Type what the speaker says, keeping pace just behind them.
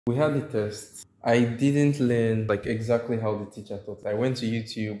We had the test. I didn't learn like exactly how the teacher taught. I went to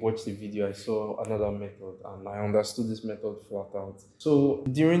YouTube, watched the video, I saw another method, and I understood this method flat out. So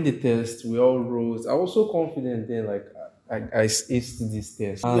during the test, we all rose. I was so confident then, like I aced this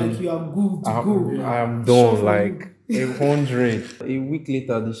test. Like you are good to go. I'm Sure done, for like 100. A week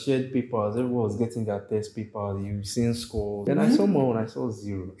later, they shared papers. Everyone was getting their test paper. You've seen scores. Then I saw my own. I saw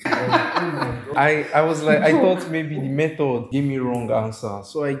zero. I was like, I thought maybe the method gave me wrong answer.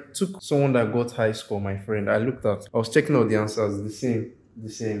 So I took someone that got high score, my friend. I was checking all the answers, the you.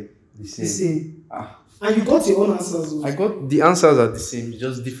 same. See, Ah, and you got your own answers. I got the answers are the same,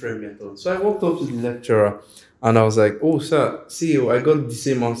 just different methods. So I walked up to the lecturer and I was like, "Oh, sir, see, I got the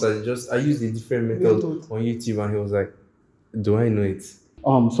same answer. Just I used a different method on YouTube." And he was like, "Do I know it?"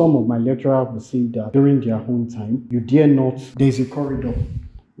 Some of my lecturers will say that during their own time, you dare not, there's a corridor,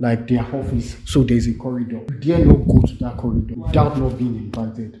 like their office, so there's a corridor. You dare not go to that corridor without not being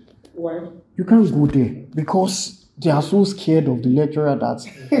invited. Why? You can't go there because they are so scared of the lecturer that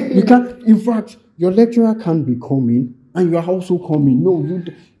you can't, in fact, your lecturer can't be coming and you are also coming. No,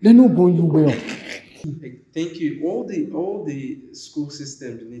 they're not going you well. Thank you. All the school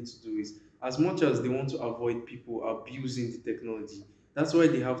systems need to do is, as much as they want to avoid people abusing the technology, that's why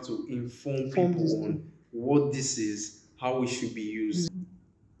they have to inform people on what this is, how it should be used.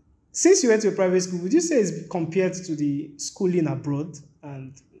 Since you went to a private school, would you say it's compared to the schooling abroad?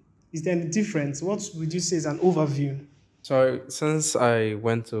 And is there any difference? What would you say is an overview? So since I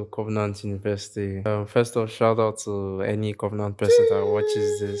went to Covenant University, first off, shout out to any Covenant person that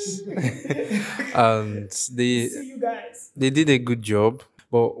watches this, and See you guys. they did a good job.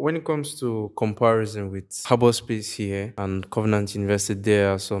 But when it comes to comparison with Harbour Space here and Covenant University,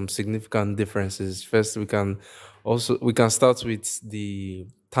 there are some significant differences. First, we can start with the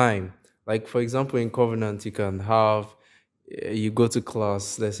time. Like for example, in Covenant, you go to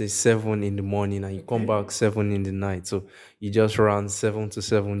class, let's say 7 in the morning, and you come back 7 in the night. So you just run 7 to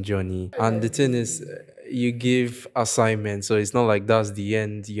 7 journey. And the thing is, you give assignments, so it's not like that's the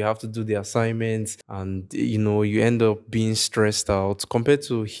end. You have to do the assignments, and you end up being stressed out compared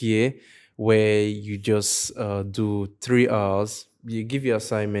to here, where you just do 3 hours. You give your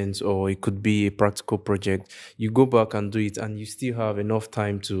assignments, or it could be a practical project. You go back and do it, and you still have enough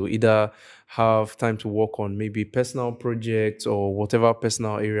time to either have time to work on maybe personal projects or whatever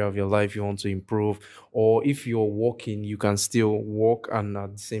personal area of your life you want to improve. Or if you're working, you can still work and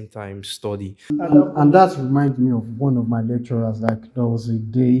at the same time study. And that reminds me of one of my lecturers. Like there was a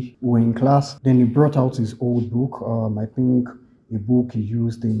day we were in class, then he brought out his old book. I think a book he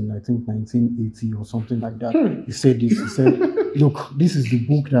used in 1980 or something like that. He said this. He said, "Look, this is the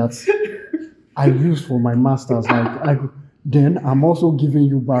book that I used for my masters. Then I'm also giving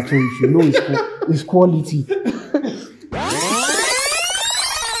you back, so you should know it's quality."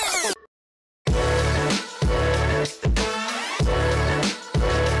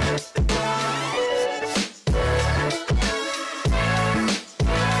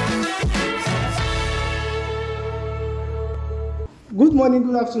 Good morning,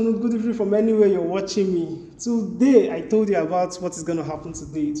 good afternoon, good evening from anywhere you're watching me. Today, I told you about what is going to happen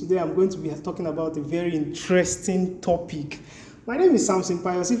today. Today, I'm going to be talking about a very interesting topic. My name is Samson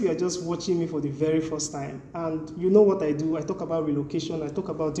Pius, if you are just watching me for the very first time. And you know what I do. I talk about relocation. I talk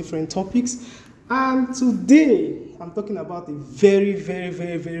about different topics. And today, I'm talking about a very, very,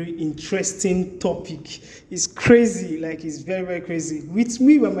 very, very interesting topic. It's crazy, like it's very, very crazy. With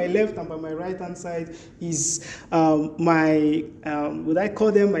me by my left and by my right-hand side is would I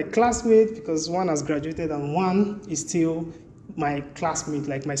call them my classmate? Because one has graduated and one is still my classmate,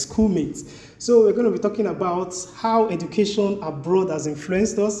 like my schoolmate. So we're going to be talking about how education abroad has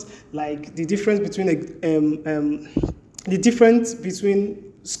influenced us, like the difference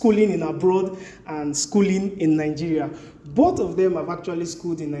between schooling in abroad and schooling in Nigeria. Both of them have actually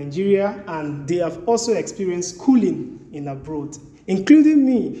schooled in Nigeria, and they have also experienced schooling in abroad, including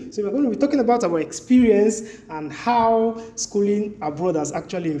me. So we're going to be talking about our experience and how schooling abroad has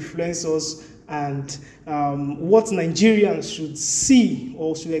actually influenced us, and what Nigerians should see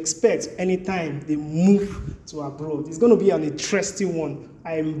or should expect anytime they move to abroad. It's going to be an interesting one.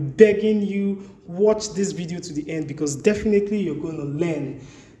 I am begging you, watch this video to the end, because definitely you're going to learn.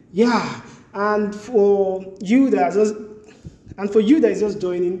 Yeah, and for you that is just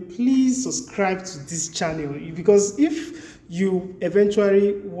joining, please subscribe to this channel, because if you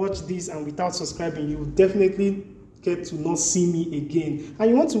eventually watch this and without subscribing, you will definitely get to not see me again. And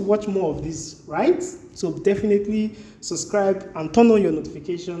you want to watch more of this, right? So definitely subscribe and turn on your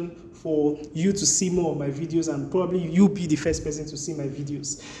notification for you to see more of my videos, and probably you'll be the first person to see my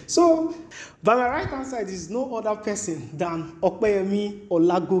videos. So by my right hand side is no other person than Opeyemi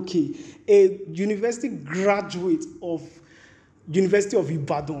Olagoke, a university graduate of University of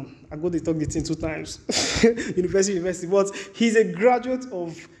Ibadan. I got to talk the thing 2 times. University, but he's a graduate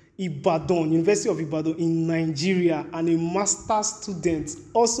of Ibadan, University of Ibadan in Nigeria, and a master's student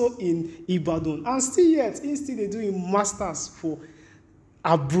also in Ibadan. And he's still doing masters for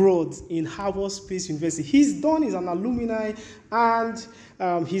abroad in Harvard Space University. He's done, he's an alumni,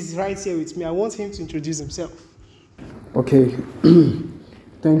 and he's right here with me. I want him to introduce himself. Okay.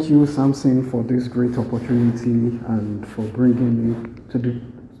 Thank you, Samson, for this great opportunity and for bringing me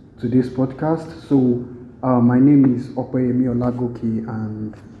to this podcast. So, my name is Opeyemi Olagoke,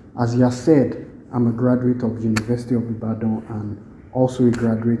 and as you have said, I'm a graduate of University of Ibadan and also a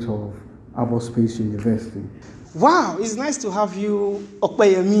graduate of Harvard Space University. Wow, it's nice to have you,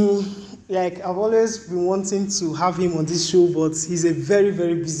 Opeyemi. Like, I've always been wanting to have him on this show, but he's a very,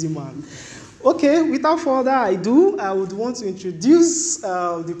 very busy man. Okay, without further ado, I would want to introduce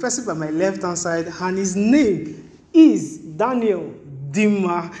the person by my left-hand side, and his name is Daniel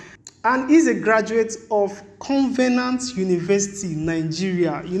Dima, and he's a graduate of Covenant University,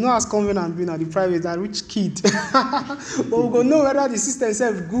 Nigeria. You know, as Covenant being at the private, a rich kid. But we're going to know whether the system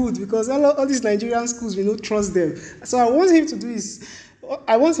is good, because all these Nigerian schools, we don't trust them. So I want him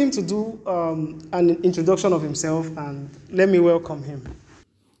to do an introduction of himself, and let me welcome him.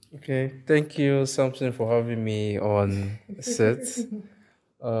 Okay, thank you, Samson, for having me on set.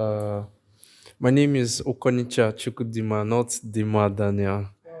 My name is Okonicha Chukudima, not Dima Daniel.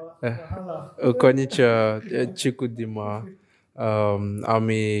 Okonicha Chukudima. I'm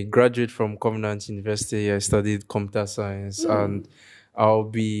a graduate from Covenant University. I studied computer science, and I'll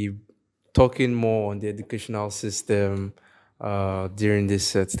be talking more on the educational system during this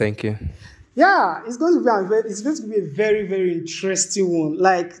set. Thank you. Yeah, it's going to be a very, very interesting one.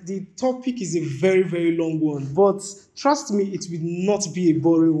 Like, the topic is a very, very long one, but trust me, it will not be a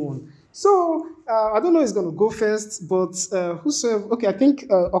boring one. So I don't know who's going to go first, but whosoever. Okay, I think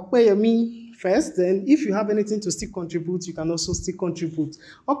Opeyemi first. Then, if you have anything to still contribute, you can also still contribute.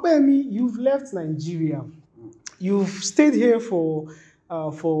 Opeyemi, you've left Nigeria. You've stayed here for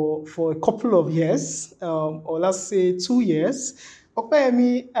a couple of years, or let's say 2 years.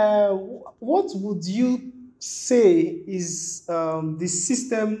 Opeyemi, what would you say is the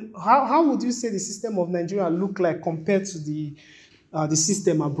system? How would you say the system of Nigeria look like compared to the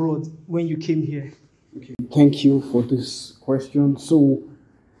system abroad when you came here? Okay, thank you for this question. So,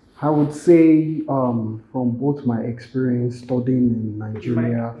 I would say from both my experience studying in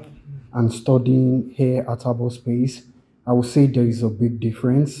Nigeria and studying here at Harvard Space, I would say there is a big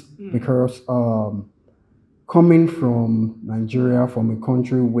difference because coming from Nigeria, from a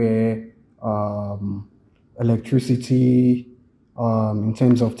country where electricity, in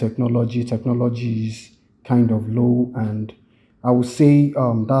terms of technology is kind of low, and I would say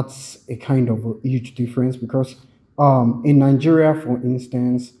that's a kind of a huge difference because in Nigeria, for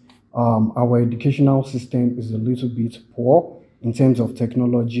instance, our educational system is a little bit poor in terms of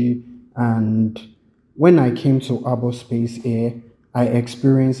technology, and when I came to Harvard Space here, I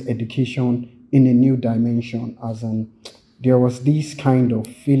experienced education in a new dimension, as in there was this kind of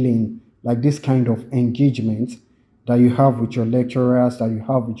feeling, like this kind of engagement that you have with your lecturers, that you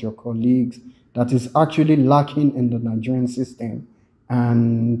have with your colleagues, that is actually lacking in the Nigerian system.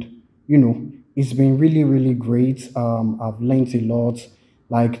 And, you know, it's been really, really great. I've learned a lot,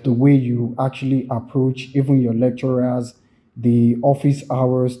 like the way you actually approach even your lecturers, the office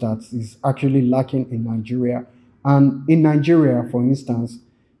hours that is actually lacking in Nigeria. And in Nigeria, for instance,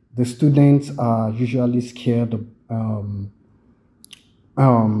 the students are usually scared,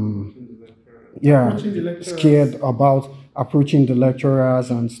 scared about approaching the lecturers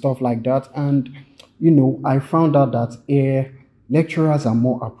and stuff like that. And, you know, I found out that here, lecturers are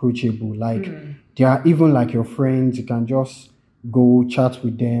more approachable. Like, they are even like your friends. You can just go chat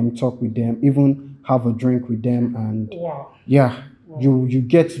with them, talk with them, even have a drink with them. And you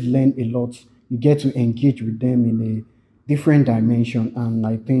get to learn a lot. You get to engage with them in a different dimension, and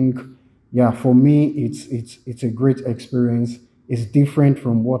I think, for me, it's a great experience. It's different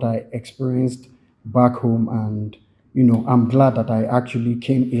from what I experienced back home, and you know, I'm glad that I actually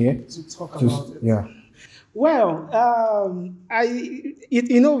came here to talk about it. Yeah. Well, we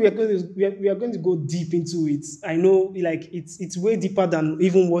are going to go deep into it. I know, like it's way deeper than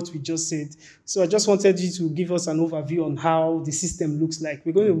even what we just said. So I just wanted you to give us an overview on how the system looks like.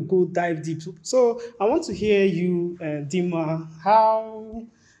 We're going to go dive deep. So I want to hear you, Dima, how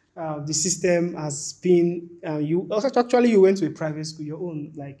the system has been. You actually you went to a private school,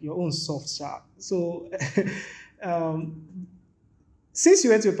 your own soft shop. So. um, Since you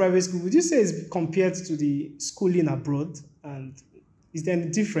went to a private school, would you say it's compared to the schooling abroad? And is there any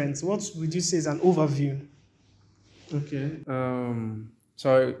difference? What would you say is an overview? Okay.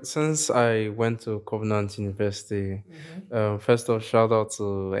 So since I went to Covenant University, first off, shout out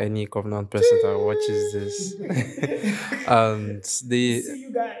to any Covenant person that watches this, and they See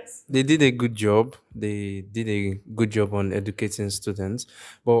you guys. they did a good job. They did a good job on educating students.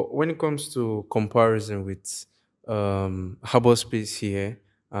 But when it comes to comparison with Harbor Space here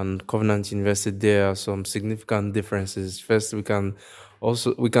and Covenant University, there are some significant differences. First, we can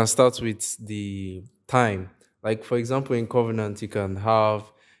start with the time. Like for example, in Covenant, you can have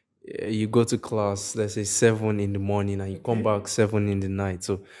you go to class, let's say 7 in the morning, and you come Okay. back 7 in the night.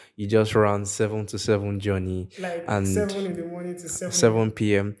 So you just run 7 to 7 journey, Like and 7 in the morning to 7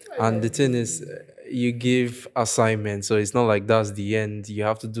 p.m. And the thing is, you give assignments, so it's not like that's the end. You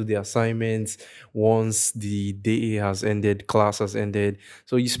have to do the assignments once the day has ended, class has ended.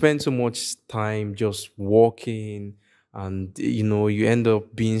 So you spend so much time just walking, and you end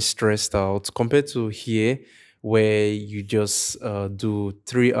up being stressed out compared to here, where you just do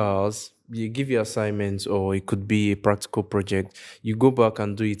 3 hours. You give your assignments, or it could be a practical project. You go back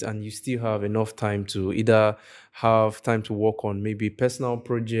and do it, and you still have enough time to either have time to work on maybe personal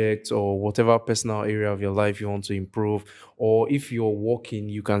projects or whatever personal area of your life you want to improve. Or if you're working,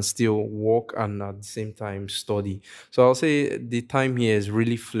 you can still work and at the same time study. So I'll say the time here is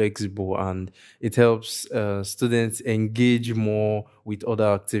really flexible, and it helps students engage more with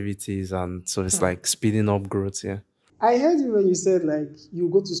other activities. And so it's like speeding up growth. Yeah. I heard you when you said like you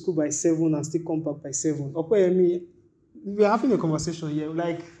go to school by 7 and still come back by 7. Opeyemi, we're having a conversation here.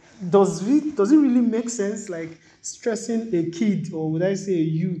 Like, does it really make sense? Like stressing a kid, or would I say a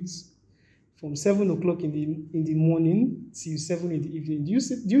youth, from 7 o'clock in the morning till 7 in the evening? Do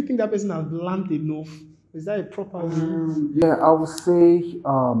you think that person has learned enough? Is that a proper view? Yeah, I would say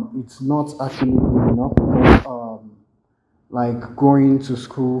it's not actually good enough because like going to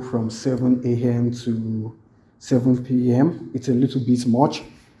school from 7 a.m. to 7 p.m., it's a little bit much.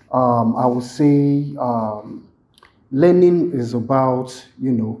 I would say learning is about,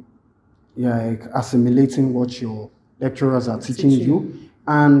 yeah, like assimilating what your lecturers are teaching you.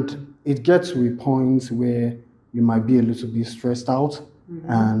 And it gets to a point where you might be a little bit stressed out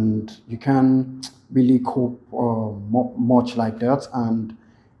and you can't really cope much like that. And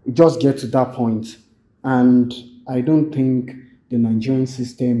it just gets to that point. And I don't think the Nigerian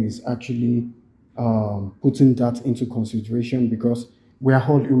system is actually putting that into consideration because we are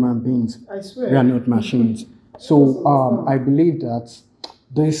all human beings. I swear. We are not machines. So I believe that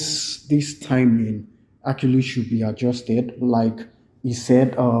this timing actually should be adjusted. Like he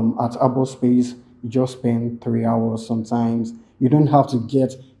said, at Abo Space, you just spend 3 hours sometimes. You don't have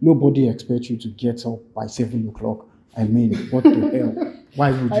to nobody expects you to get up by 7 o'clock. I mean, what the hell?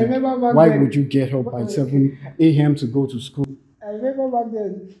 Why would you get up by 7 a.m. to go to school? I remember back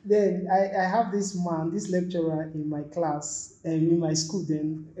then I have this lecturer in my class, in my school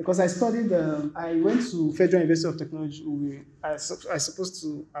then, because I studied, I went to Federal University of Technology. I supposed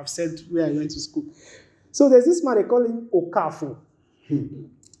to have said where I went to school. So there's this man, they call him Okafor.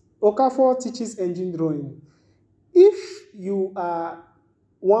 Okafor teaches engine drawing. If you are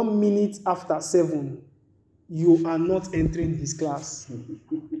 1 minute after 7, you are not entering his class.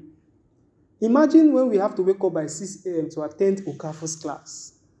 Imagine when we have to wake up by 6 a.m. to attend Okafor's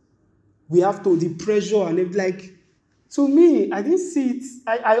class. We have the pressure and it, like, to me, I didn't see it.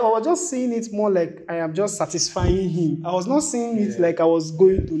 I was just seeing it more like I am just satisfying him. I was not seeing it like I was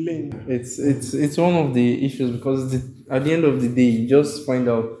going to learn. It's one of the issues because at the end of the day, you just find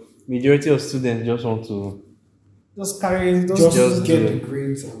out majority of students just want to Just carry, just get the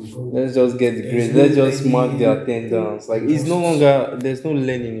grades and go. let's just get the grades. Let's just mark the attendance. Like it's no longer there's no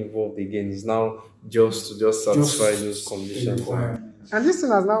learning involved again. It's now just to satisfy those conditions. And this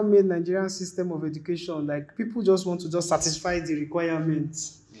thing has now made Nigerian system of education like people just want to just satisfy the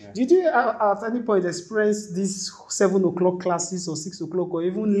requirements. Yeah. Did you at any point experience these 7 o'clock classes or 6 o'clock or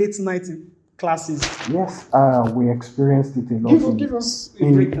even late night classes? Yes, we experienced it a lot. Give us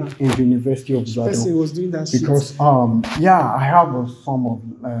a breakdown. In the University of Ibadan. Person was doing that because I have some of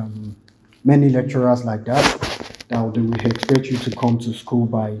many lecturers like that. That they will expect you to come to school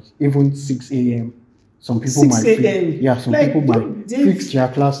by even 6 a.m. Some people 6 might a.m. yeah, some Like, people might fix their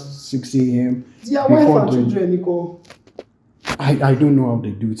class 6 a.m. their wife before and they children, Nico. I don't know how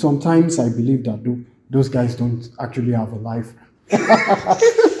they do it. Sometimes I believe that those guys don't actually have a life.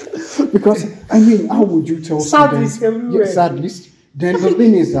 Because I mean, how would you tell Sadness students? everywhere. Yeah, sadness. Then the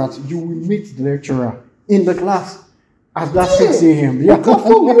thing is that you will meet the lecturer in the class at that 6 a.m. Yeah.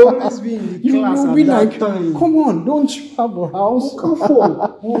 Okafor will always be in the You class will at be that like, time. come on, don't you have a house?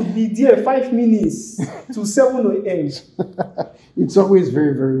 Okafor will be there 5 minutes to 7 a.m. It's always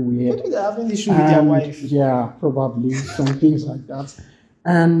very, very weird. Maybe they're having issue with their And wife. yeah, probably some things like that.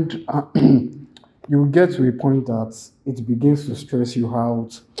 And you will get to a point that it begins to stress you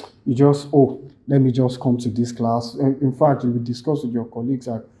out. You just, oh, let me just come to this class. In fact, you will discuss with your colleagues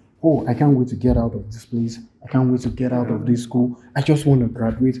like, oh, I can't wait to get out of this place. I can't wait to get out of this school. I just want to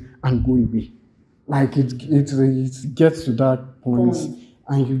graduate and go away. Like it gets to that point,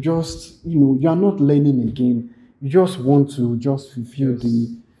 and you just, you're not learning again. You just want to just fulfill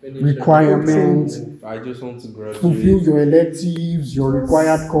the requirements, I just want to fulfill graduate. your electives, your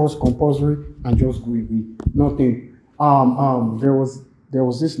required course, compulsory, and just go away. Nothing. There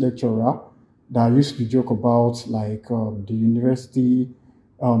was this lecturer that used to joke about like the university.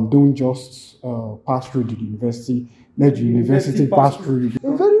 Don't just pass through the university. Let the university pass through you.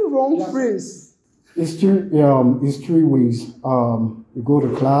 A very wrong phrase. It's three ways. You go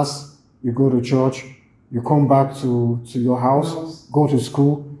to class, you go to church, you come back to your house, go to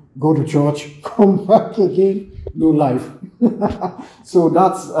school, go to church, come back again, no life. So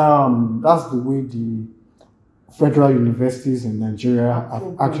that's the way the federal universities in Nigeria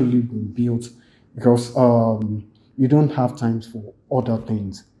have actually been built, because you don't have time for other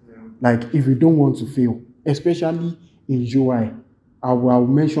things. Like if you don't want to fail, especially in UI, I will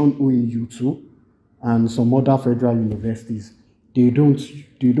mention OAU too, and some other federal universities. They don't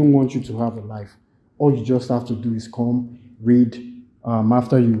want you to have a life. All you just have to do is come, read.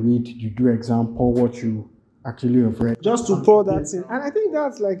 After you read, you do exam, pour what you actually have read. Just to pour that in. And I think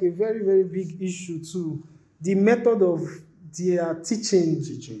that's like a very, very big issue too. The method of their teaching.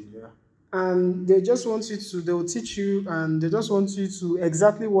 Yeah. And they just want you to, they will teach you, and they just want you to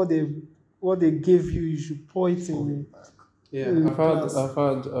exactly what they gave you, you should pour it in. Yeah, in I've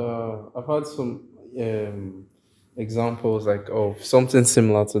had some examples like of something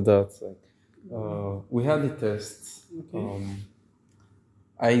similar to that. Like we had a test. Okay.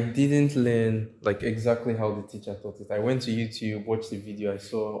 I didn't learn like exactly how the teacher taught it. I went to YouTube, watched the video, I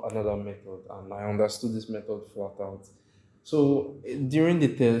saw another method, and I understood this method flat out. So during the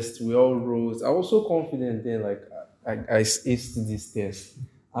test, we all wrote. I was so confident then, like I aced this test,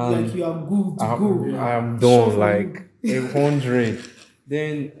 and Like you are good to go. I'm Sure done for like 100.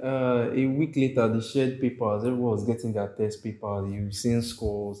 Then a week later, they shared papers. Everyone was getting their test papers. You've seen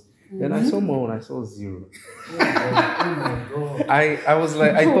scores. Then I saw my own. I saw 0. I was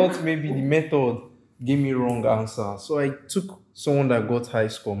like, I thought maybe the method gave me wrong answer. So I took someone that got high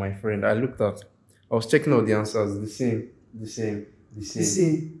score, my friend. I looked at. I was checking out the answers. The same. The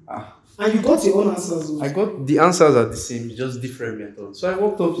same. Ah. And you got your own answers. I got the answers are the same, just different methods. So I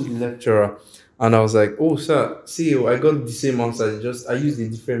walked up to the lecturer and I was like, "Oh, sir, see, I got the same answer. Just I used a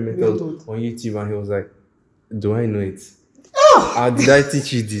different method on YouTube." And he was like, "Do I know it? Did I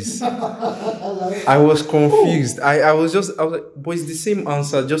teach you this?" I was confused. I was like, "But it's the same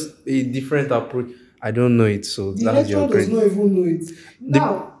answer, just a different approach." I don't know it, so The that's your lecturer does grade. not even know it.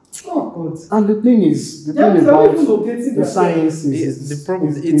 Now, oh God. And the thing is, the thing about the science is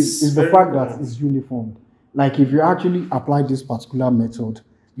the fact that it's uniform. Like if you actually apply this particular method,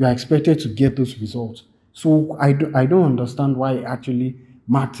 you are expected to get those results. So I don't understand why I actually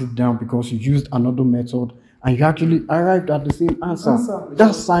marked it down, because you used another method and you actually arrived at the same answer.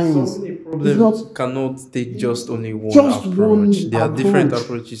 That's science. Problem not cannot take just only one just approach. one There are different approach.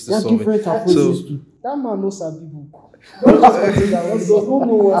 approaches to There are solve different it. approaches So to. That man knows a book. Does not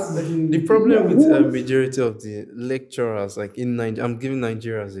know what he's doing. the problem with a majority of the lecturers, like in Nigeria, I'm giving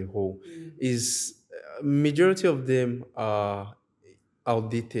Nigeria as a whole, is majority of them are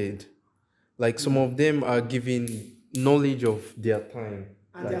outdated. Like some of them are giving knowledge of their time,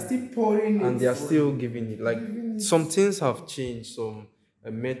 And they are still pouring and it. they are still giving it. Like some things have changed, some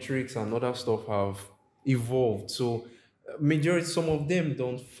metrics and other stuff have evolved. So majority, some of them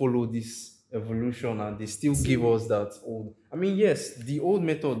don't follow this evolution, and they still give us that old. I mean, yes, the old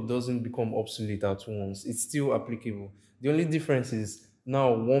method doesn't become obsolete at once. It's still applicable. The only difference is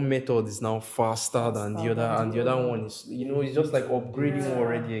now one method is now faster than the other, and the other one is, it's just like upgrading what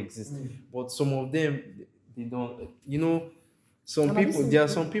already exists. But some of them, they don't, some people, there are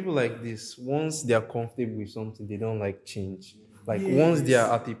some people like this, once they are comfortable with something, they don't like change. Like once they are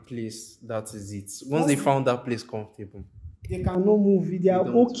Yes. at a place, that is it. Once they found that place comfortable, They cannot move. They are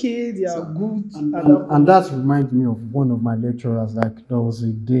don't. okay. They are good at that And point. that reminds me of one of my lecturers. Like there was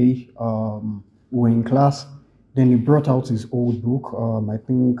a day we were in class, then he brought out his old book. I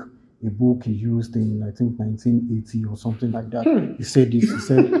think a book he used in I think 1980 or something like that. He said this. He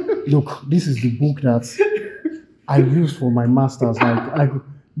said, "Look, this is the book that I used for my masters.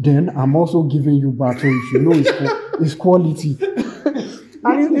 Then I'm also giving you back, so you should know it's quality."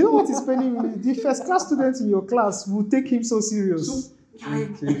 And you know what is funny? The first class student in your class will take him so serious.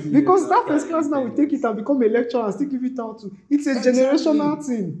 Because that first class now will take it and become a lecturer and still give it out to. It's a generational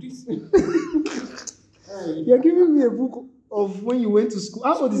thing. You're giving me a book of when you went to school.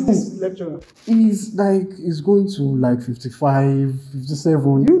 How old is this lecturer? He's going to like 55,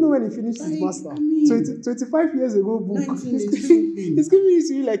 57. Do you know when he finished his master? 25 years ago book. He's giving it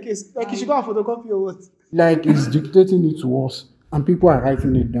to you like you should go and photocopy or what? Like he's dictating it to us, and people are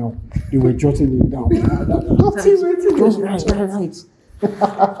writing it down. They were jotting it down. Just right.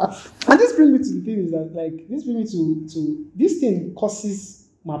 And this brings me to the thing is that this thing causes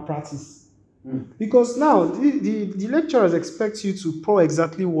malpractice. Because now the lecturers expect you to pour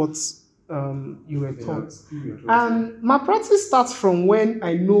exactly what you were taught. And malpractice starts from when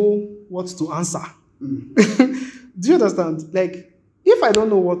I know what to answer. Do you understand? Like, if I don't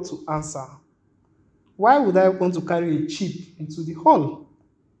know what to answer, why would I want to carry a chip into the hall?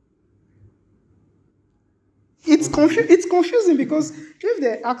 It's confusing because if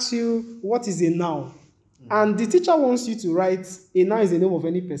they ask you what is a noun, and the teacher wants you to write a noun is the name of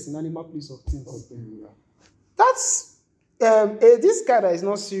any person, animal, place, or things. That's this guy that is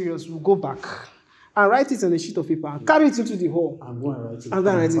not serious will go back and write it on a sheet of paper and carry it into the hall. I'm going to write it. I'm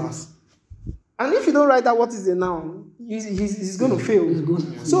going to write it. And if you don't write out what is the noun, he's going to fail.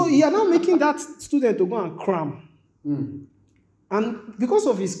 So you are now making that student to go and cram. And because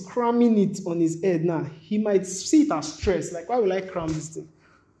of his cramming it on his head now, he might see it as stress. Like, why will I cram this thing?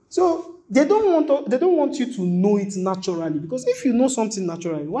 So they don't want you to know it naturally. Because if you know something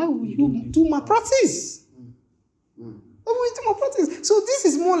naturally, why will you do malpractice? Why will you do malpractice? So this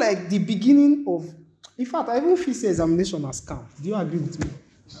is more like the beginning of. In fact, I even feel examination as scam. Do you agree with me?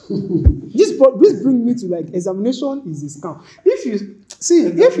 This brings me to like examination is a scam. If you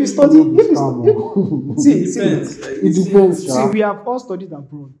study, It depends. See, we have all studied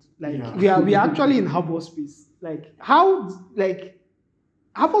abroad. Like we are actually in harbor space. Like harbor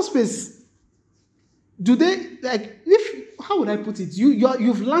space. Do they how would I put it?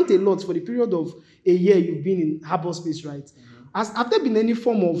 You've learned a lot for the period of a year you've been in harbor space, right? Have there been any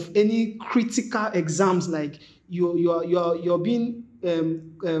form of any critical exams like you're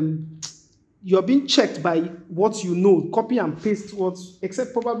being checked by what you know, copy and paste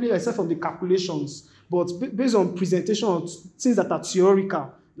except from the calculations, but based on presentation of things that are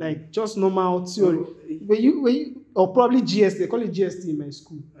theoretical, like just normal theory. Or probably GST, they call it GST in my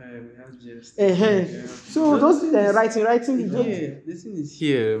school. We have GST. So those writing. Yeah, the thing is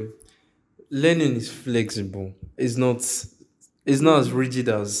here, learning is flexible. It's not as rigid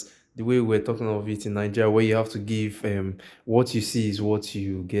as the way we're talking of it in Nigeria, where you have to give what you see is what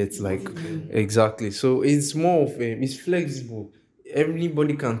you get, like exactly. So it's more of it's flexible.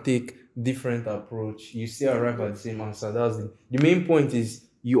 Everybody can take different approach. You still arrive at the same answer. That's the main point is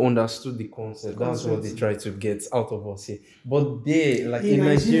you understood the concept. That's what they try to get out of us here. But in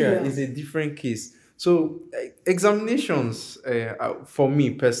Nigeria, is a different case. So examinations, for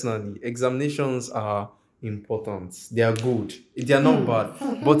me personally, examinations are important. They are good. They are not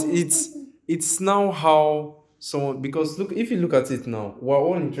bad. But it's now how someone, because if you look at it now, we're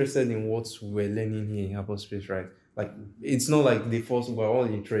all interested in what we're learning here in hyperspace, right? Like it's not like the first we're all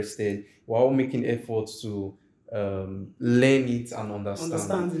interested. We're all making efforts to learn it and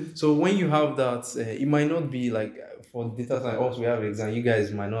understand it. So when you have that, it might not be like for data science. Also, we have exam. You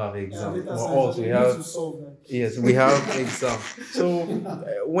guys might not have exam. But also, we have we have exam. So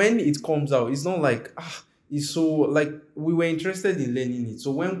when it comes out, it's not like it's so like we were interested in learning it.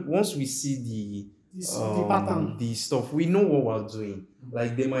 So once we see the pattern, the stuff, we know what we're doing.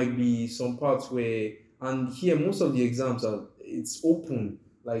 Like there might be some parts where, and here most of the exams it's open.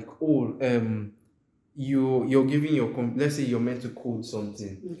 Like you're giving let's say you're meant to code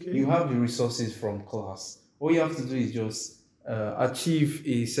something. Okay. You have the resources from class. All you have to do is just achieve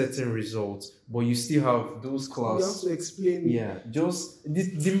a certain result, but you still have those class. You have to explain. Yeah, just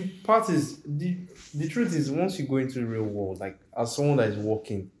the part is the truth is once you go into the real world, like as someone that is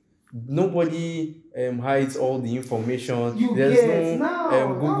working, nobody hides all the information. There's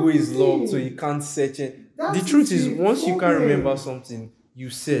no Google is locked, so you can't search it. The truth is once you can't remember something, you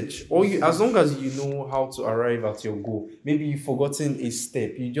search, or you, as long as you know how to arrive at your goal. Maybe you've forgotten a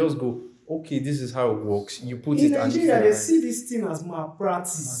step, you just go, okay, this is how it works. You put In it and Nigeria, they see this thing as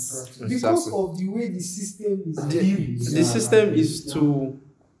malpractice because Exactly. of the way the system is the, built. the system is too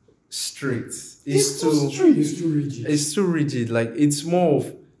strict. It's too strict. It's too rigid. It's too rigid. Like, it's more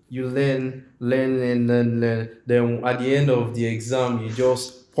of you learn. Then at the end of the exam, you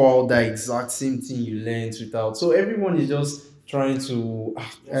just pour out that exact same thing you learned without. So everyone is just trying to,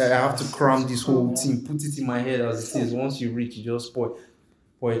 I have to cram this whole thing, put it in my head as it is. Once you reach, you just pour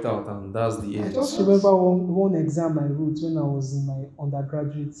it out, and that's the I end. just remember one exam I wrote when I was in my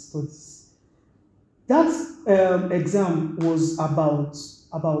undergraduate studies. That exam was about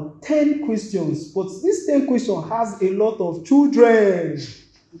 10 questions, but this 10 question has a lot of children.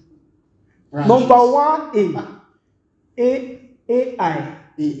 Branches. Number 1A, AI,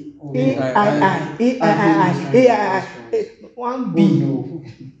 AII, 1B,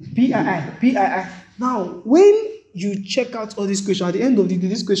 PII. Now, when you check out all these questions, at the end of the day,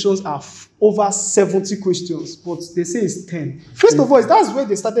 these questions are over 70 questions, but they say it's 10. First of all, that's where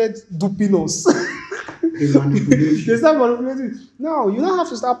they started duping us. They start manipulating. Now, you don't have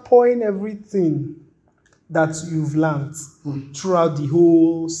to start pouring everything that you've learned throughout the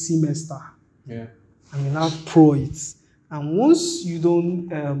whole semester. Yeah. And you now pro it. And once you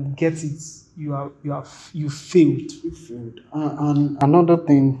don't get it, you failed. And another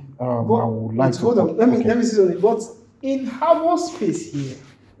thing I would like to... Hold on, let me see something. But in Harbour Space here,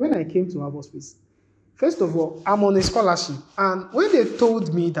 when I came to Harbour Space, first of all, I'm on a scholarship. And when they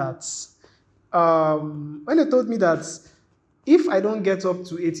told me that if I don't get up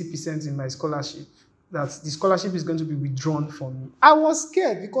to 80% in my scholarship, that the scholarship is going to be withdrawn from me, I was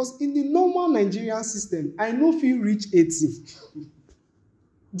scared because in the normal Nigerian system, I know if you reach 80.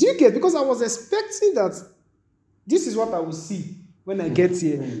 Do you get? Because I was expecting that this is what I will see when I get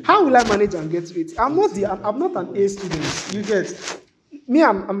here. How will I manage and get to 80? I'm not an A student. You get? Me,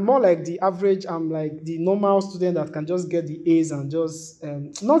 I'm more like the average. I'm like the normal student that can just get the A's and just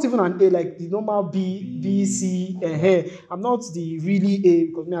not even an A, like the normal B, C. I'm not the really A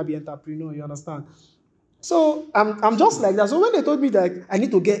because me I be entrepreneur. You understand? So I'm just like that. So when they told me that I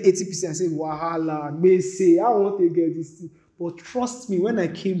need to get 80%, I said, "Wahala, may say I want to get this thing." But trust me, when I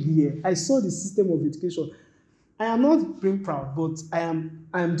came here, I saw the system of education. I am not being proud, but I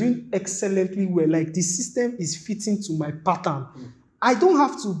am doing excellently well. Like the system is fitting to my pattern. I don't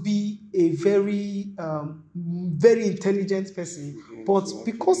have to be a very, very intelligent person, but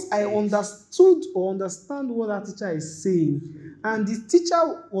because I understood or understand what that teacher is saying, and the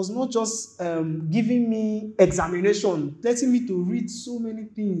teacher was not just giving me examination, letting me to read so many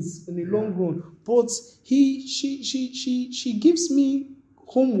things in the long run, but she gives me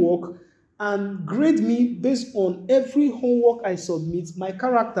homework and grade me based on every homework I submit, my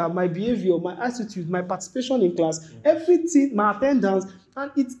character, my behavior, my attitude, my participation in class, everything, my attendance,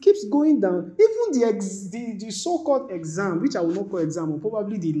 and it keeps going down. Even the so-called exam, which I will not call exam, or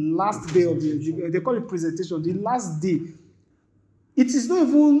probably the last day of they call it presentation, the last day, it is not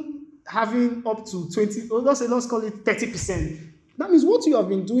even having up to 20, or let's call it 30%. That means what you have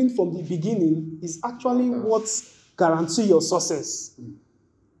been doing from the beginning is actually what guarantees your success.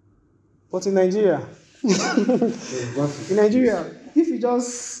 But in Nigeria, if you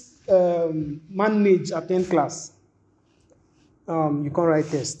just manage attend class, you can't write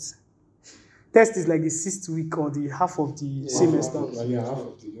tests. Test is like the 6th week or the half of the semester.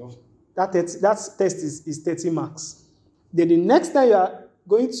 That test is 30 marks. Then the next time you are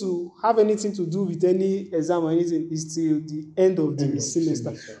going to have anything to do with any exam or anything is till the end of the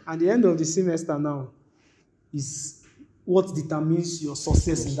semester. And the end of the semester now is what determines your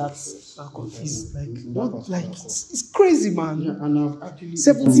success in that is it's crazy, man. Yeah, and I've actually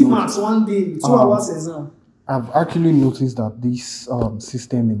 70 marks one day, 2 hours exam. I've actually noticed that this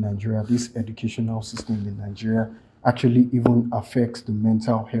system in Nigeria, this educational system in Nigeria, actually even affects the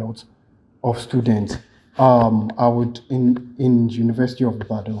mental health of students. I would in University of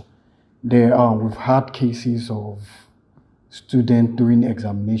Ibadan, there we've had cases of students during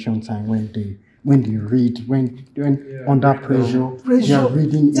examination time when they read, when under pressure, they are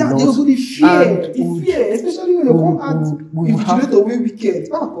reading a lot. They also the fear, especially when they come out invigilator way wicked.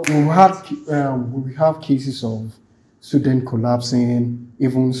 We have cases of students collapsing,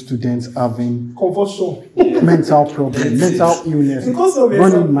 even students having convulsion, mental problems, mental illness, because of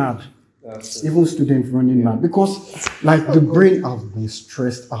running mad. Even students running mad because, like, the brain has been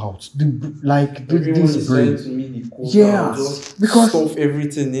stressed out. This brain, because stuff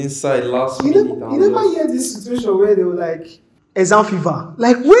everything inside last minute. You never hear this situation where they were like, exam fever.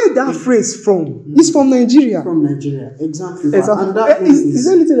 Like, where that phrase from? It's from Nigeria. From Nigeria, exam fever. Exam And fever. that Is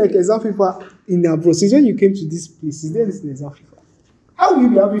there anything like exam fever in abroad? Since when you came to this place, is there anything exam fever? How will you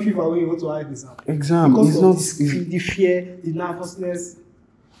be having fever when you want to have exam? exam Because is of not. the fear, the nervousness.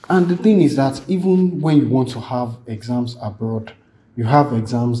 And the thing is that even when you want to have exams abroad, you have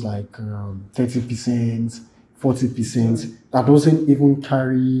exams like 30%, 40% that doesn't even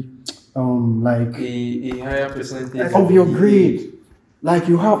carry like A higher percentage of your grade. Like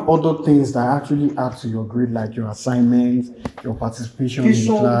you have other things that actually add to your grade, like your assignments, your participation in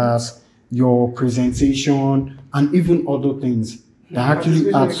class, your presentation, and even other things that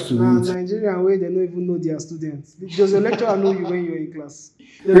actually adds to it. Nigerian where they don't even know their students. Does your lecturer know you when you're in class?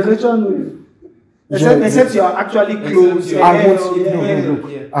 Does your lecturer know you? Except you are actually close. I won't, look,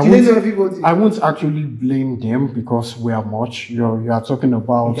 Do they know everybody? I won't actually blame them because we are much. You are talking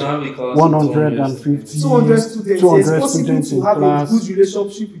about You can have a class of 150, 200 students. 200 It's possible students to in have class. a good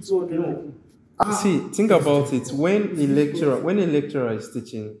relationship with 200 people. See, think about it. When a lecturer is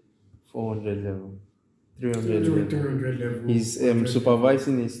teaching 400 level, 300 level, he's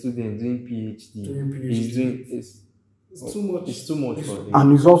supervising a student doing PhD. He's doing It's too much. It's too much for him.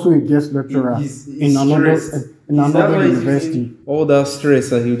 And he's also a guest lecturer He's in another stressed. in That's why another he's university. using all that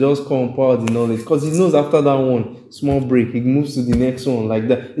stress and he'll just compile the knowledge because he knows after that one small break he moves to the next one like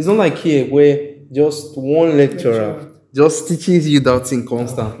that. It's not like here where just one lecturer just teaches you that thing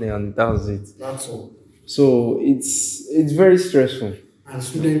constantly and that's it. That's all. So it's very stressful. And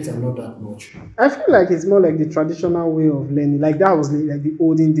students are not that much. I feel like it's more like the traditional way of learning. Like that was like the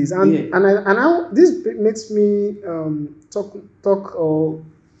olden days, and Yeah. and this makes me talk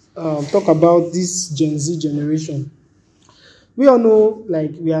about this Gen Z generation. We all know,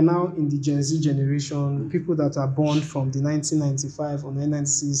 like we are now in the Gen Z generation, people that are born from the 1995 or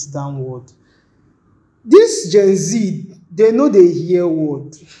 1996 downward. This Gen Z, they know they hear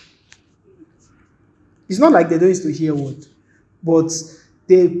word. It's not like they don't used to hear word, but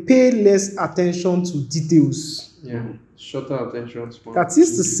they pay less attention to details. Yeah, shorter attention span. That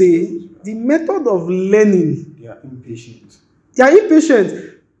is to say, the method of learning, They are impatient. they are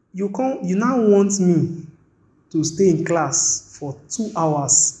impatient. You now want me to stay in class for 2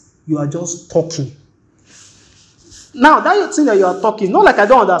 hours. You are just talking. Now, that thing that you are talking, not like I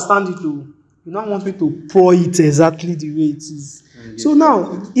don't understand it, though. You now want me to pour it exactly the way it is. So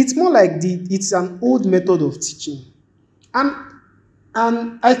now, it's more like it's an old method of teaching. And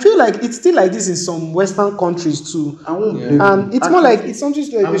I feel like it's still like this in some Western countries too. And it's more like it's something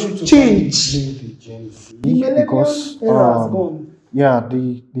like they should change. The Because millennium era has gone. yeah,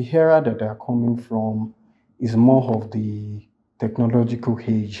 the era that they are coming from is more of the technological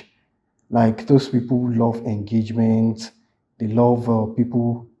age. Like those people love engagement, they love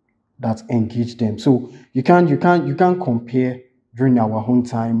people that engage them. So you can't compare during our own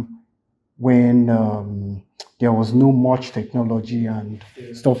time when there was no much technology and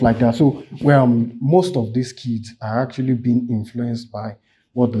stuff like that. So most of these kids are actually being influenced by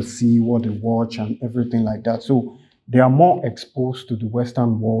what they see, what they watch, and everything like that. So they are more exposed to the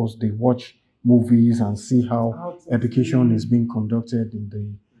Western worlds. They watch movies and see how education is being conducted in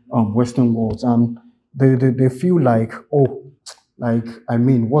the Western worlds, and they feel like, oh, like, I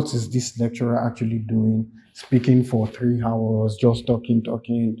mean, what is this lecturer actually doing? Speaking for 3 hours, just talking,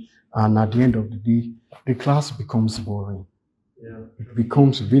 and at the end of the day, the class becomes boring. Yeah. It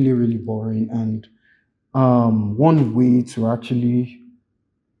becomes really, really boring. And one way to actually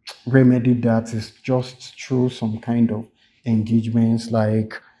remedy that is just through some kind of engagements,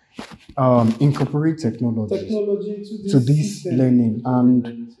 like incorporate technology to this learning,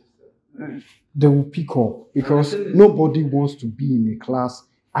 and they will pick up because nobody wants to be in a class.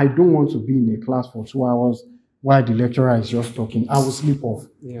 I don't want to be in a class for 2 hours while the lecturer is just talking. I will sleep off.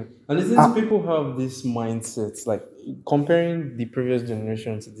 Yeah, and the thing is, people have this mindset, like comparing the previous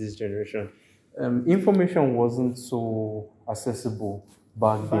generation to this generation. Information wasn't so accessible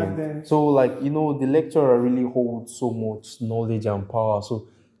back then. So, like, the lecturer really holds so much knowledge and power. So,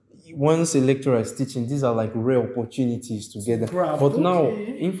 once a lecturer is teaching, these are like rare opportunities to get them. But now,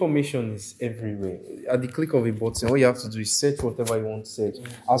 information is everywhere. At the click of a button, all you have to do is search whatever you want to search.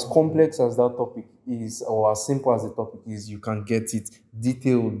 As complex as that topic is, or as simple as the topic is, you can get it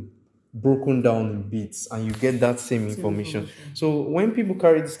detailed, broken down in bits, and you get that same information. So when people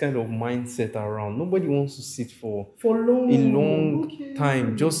carry this kind of mindset around, nobody wants to sit for a long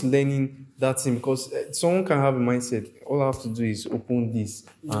time just learning that thing, because someone can have a mindset, all I have to do is open this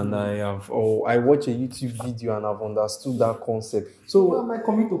and I watch a YouTube video and I've understood that concept. So why am I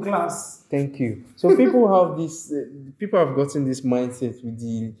coming to class? Thank you. So people have this, people have gotten this mindset with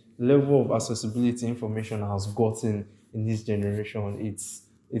the level of accessibility information has gotten in this generation,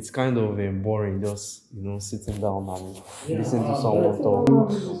 it's kind of boring just sitting down and listening to someone talk.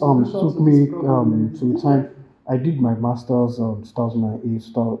 Took me to the time I did my master's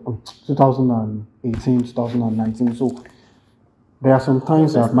 2008, 2018, 2019. So there are some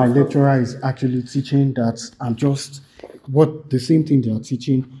times that my lecturer is actually teaching that I'm just what the same thing they are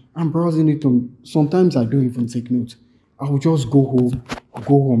teaching. I'm browsing it on. Sometimes I don't even take notes. I will just go home,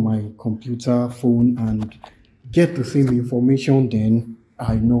 go on my computer, phone, and get the same information. Then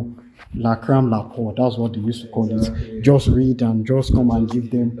I know la cram la pour. That's what they used to call it. Just read and just come and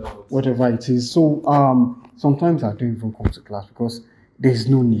give them whatever it is. So sometimes I don't even come to class because there's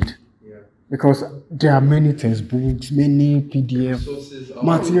no need. Because there are many textbooks, many PDF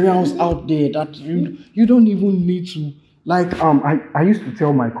materials out there that you don't even need to. Like I used to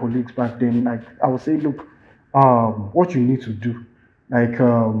tell my colleagues back then, like I would say, look, what you need to do. Like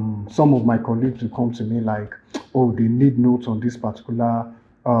some of my colleagues will come to me like, oh, they need notes on this particular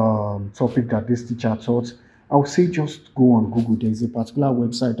topic that this teacher taught. I would say just go on Google. There's a particular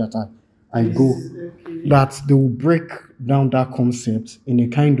website that I go that they will break down that concept in a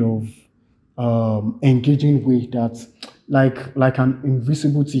kind of engaging way that like an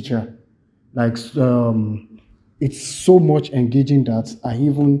invisible teacher, like it's so much engaging that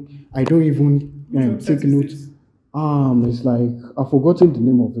I don't even take notes. It's like I've forgotten the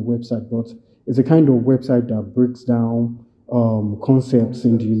name of the website, but it's a kind of website that breaks down concepts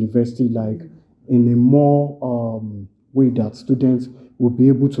in the university like in a more way that students will be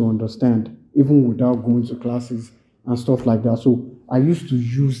able to understand even without going to classes and stuff like that. So I used to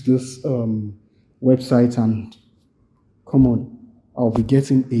use this website and come on, I'll be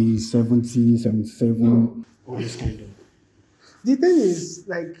getting a 70, 77, all this kind of. The thing is,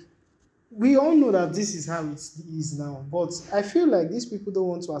 like, we all know that this is how it is now, but I feel like these people don't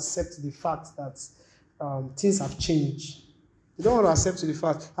want to accept the fact that things have changed. They don't want to accept the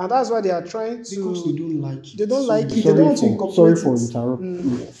fact, and that's why they are trying to. Because they don't like it. They don't like it. They don't want to incorporate Sorry for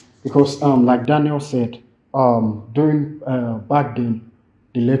interrupting. Because like Daniel said, during back then,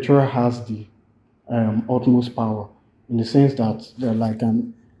 the lecturer has the utmost power in the sense that they're like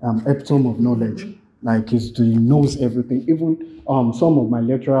an epitome of knowledge. Like he knows everything. Even some of my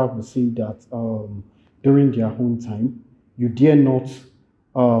lecturers will say that during their own time, you dare not.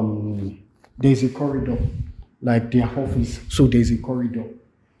 There's a corridor, like their office. So there's a corridor.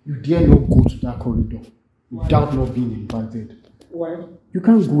 You dare not go to that corridor without not being invited. Why? You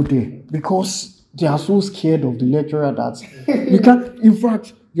can't go there because they are so scared of the lecturer that you can't. In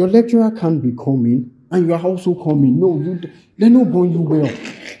fact, your lecturer can't be coming and you are also coming. No, they're not going you well.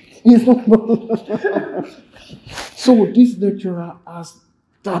 It's not. So this lecturer has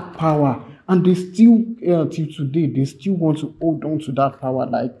that power, and they still till today they still want to hold on to that power.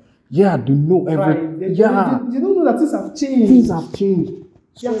 Like, yeah, they know everything. Right. They don't know that things have changed. Things have changed.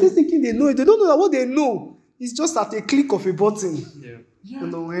 They are still thinking they know it. They don't know that what they know is just at a click of a button. Yeah.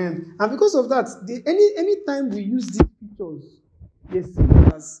 And because of that, any time we use these pictures, they see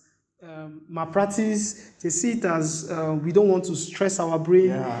it as malpractice. They see it as we don't want to stress our brain.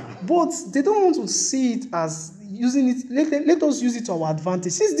 Yeah. But they don't want to see it as using it. Let us use it to our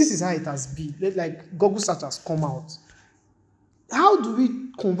advantage. Since this is how it has been, like Google search has come out. How do we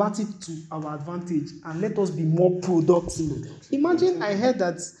convert it to our advantage and let us be more productive? Imagine I heard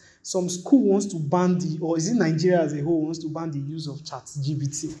that some school wants to ban or is it Nigeria as a whole wants to ban the use of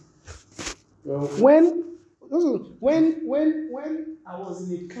ChatGPT. Well, when I was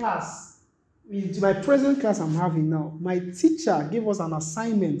in a class, in my present class I'm having now, my teacher gave us an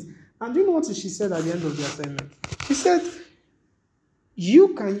assignment. And do you know what she said at the end of the assignment? She said, you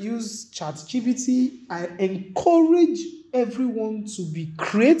can use ChatGPT. I encourage everyone to be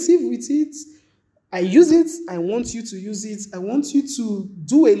creative with it. I use it. I want you to use it. I want you to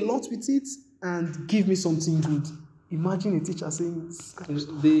do a lot with it and give me something good. Imagine a teacher saying this kind of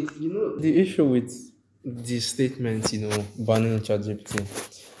stuff. The issue with the statement, banning ChatGPT,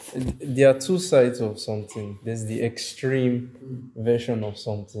 there are two sides of something. There's the extreme version of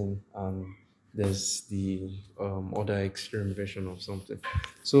something, and there's the other extreme version of something.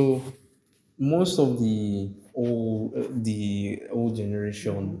 So most of the old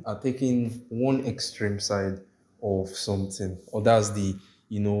generation are taking one extreme side of something, or that's the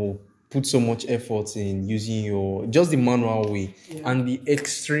put so much effort in using just the manual way. And the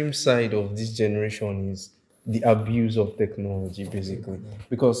extreme side of this generation is the abuse of technology, basically,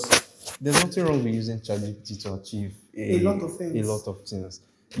 because there's nothing wrong with using ChatGPT to achieve a lot of things.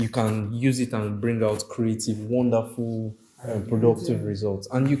 You can use it and bring out creative, wonderful, productive results,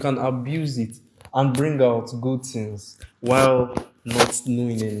 and you can abuse it and bring out good things while not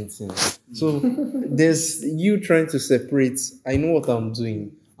knowing anything. So there's you trying to separate. I know what I'm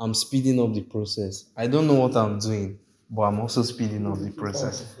doing. I'm speeding up the process. I don't know what I'm doing, but I'm also speeding up the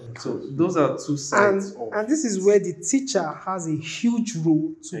process. So those are two sides of And this is where the teacher has a huge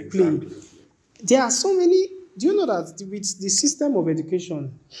role to play. exactly. There are so many. Do you know that with the system of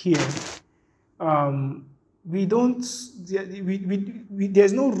education here, we don't,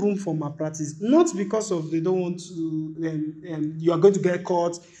 there's no room for malpractice. Not because of they don't want to, you are going to get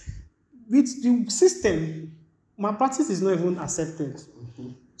caught. With the system, malpractice is not even accepted.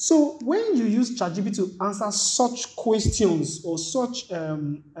 So when you use ChatGPT to answer such questions or such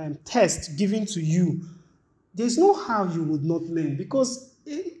tests given to you, there's no how you would not learn because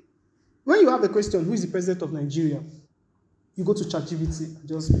when you have a question, who is the president of Nigeria? You go to ChatGPT and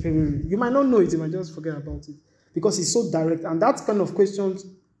just you might not know it, you might just forget about it because it's so direct. And that kind of questions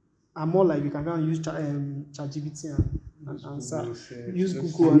are more like you can go and use ChatGPT and answer. Use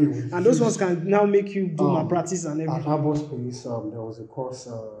Google, and those ones can now make you do malpractice and everything. At Harbour Space, there was a course,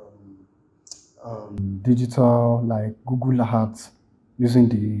 digital, like Google Ads, using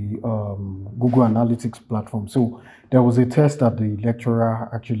the Google Analytics platform. So there was a test that the lecturer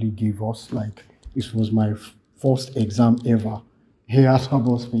actually gave us. Like, it was my first exam ever here at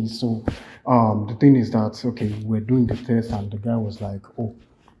Harbour Space. So the thing is that, okay, we're doing the test and the guy was like, oh,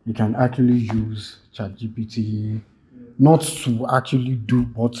 you can actually use ChatGPT, not to actually do,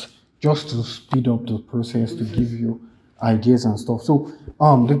 but just to speed up the process, to give you ideas and stuff. So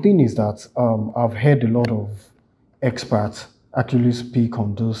the thing is that I've heard a lot of experts actually speak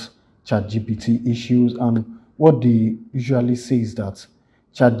on those ChatGPT issues, and what they usually say is that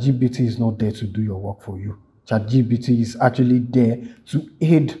ChatGPT is not there to do your work for you. ChatGPT is actually there to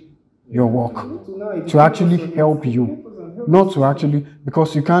aid your work, to actually help you, not to actually,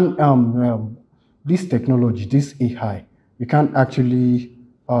 because you can't, this technology, this AI, you can't actually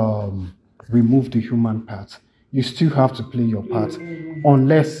remove the human part. You still have to play your part,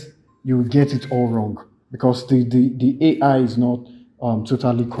 unless you get it all wrong, because the AI is not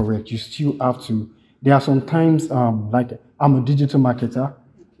totally correct. You still have to, there are sometimes, like I'm a digital marketer,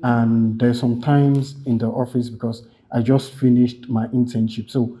 and there's sometimes in the office, because I just finished my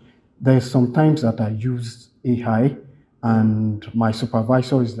internship. So there's sometimes that I use AI and my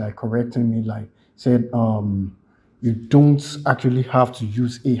supervisor is like correcting me, like said, you don't actually have to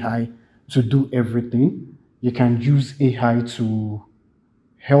use AI to do everything. You can use AI to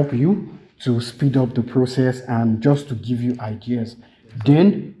help you, to speed up the process and just to give you ideas.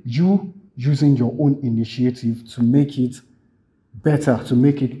 Then you using your own initiative to make it better, to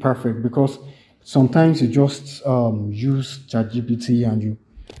make it perfect, because sometimes you just use ChatGPT and you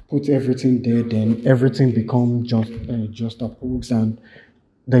put everything there, then everything becomes just a hoax, and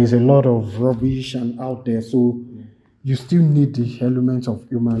there is a lot of rubbish and out there. So you still need the element of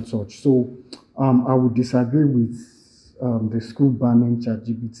human touch. So I would disagree with the school banning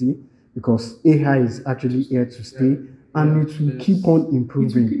ChatGPT, because AI is actually here to stay, and it will keep on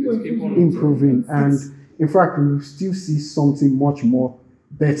improving, and in fact, we will still see something much more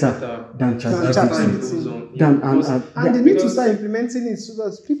better than ChatGPT. And they need to start implementing it so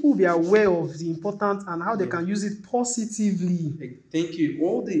that people will be aware of the importance and how they can use it positively. Thank you.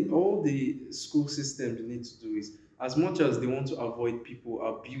 All the school systems need to do is, as much as they want to avoid people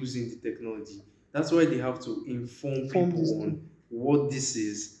abusing the technology, that's why they have to inform people on what this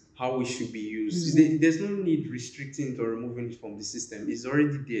is, how it should be used. There's no need restricting it or removing it from the system. It's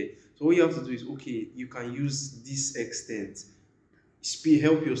already there. So all you have to do is, okay, you can use this extent.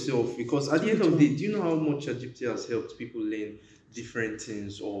 Help yourself, because at the end of the day, do you know how much ChatGPT has helped people learn different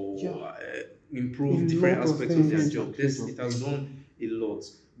things or improve different aspects of their job? It has done a lot,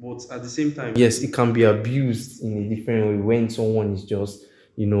 but at the same time, yes, it can be abused in a different way when someone is just,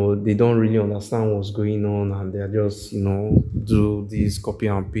 they don't really understand what's going on and they're just, do this, copy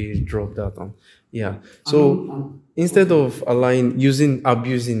and paste, drop that on. Yeah. So instead of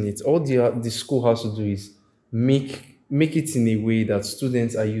abusing it, all the school has to do is make it in a way that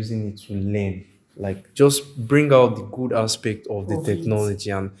students are using it to learn. Like, just bring out the good aspect of the technology,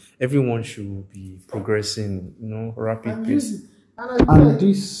 and everyone should be progressing, rapid pace. And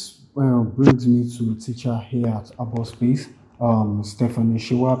this brings me to a teacher here at Harbour Space, Stephanie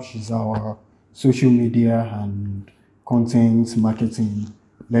Shewab. She's our social media and content marketing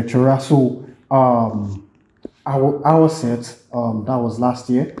lecturer. So our set, that was last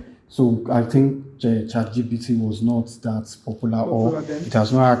year. So I think ChatGPT was not that popular, or it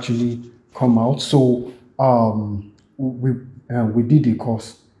has not actually come out. So we did a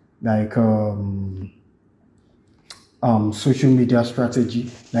course like social media strategy,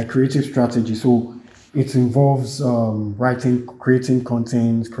 like creative strategy. So it involves writing, creating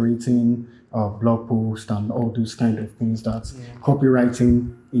content, creating blog posts, and all those kind of things. That's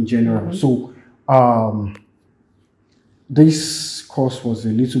copywriting in general. So this course was a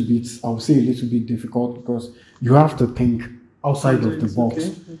little bit, I would say, a little bit difficult because you have to think outside of the box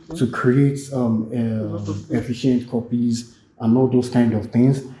to create efficient copies and all those kind of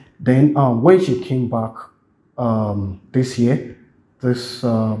things. Then when she came back this year,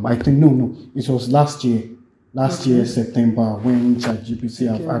 I think no, it was last year September, when ChatGPT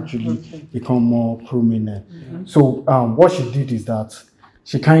have actually become more prominent. So what she did is that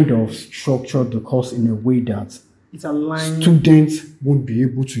she kind of structured the course in a way that It's aligned. students won't be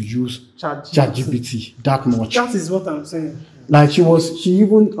able to use ChatGPT that much. That is what I'm saying. Like she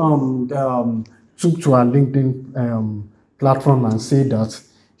even took to her LinkedIn platform and said that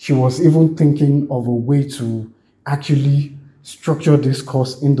she was even thinking of a way to actually structure this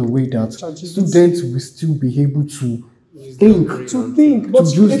course in the way that students will still be able to think,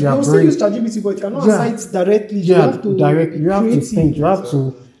 But use they their will still brain. use ChatGPT, but you cannot Yeah. assign it directly. Yeah, you have to directly. You have to create think. it. You have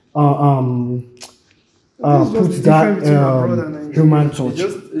to This is put just that different between abroad and Nigeria. human touch.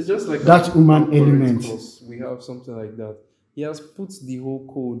 It's just like That our human corporate element. course. We have something like that. He has put the whole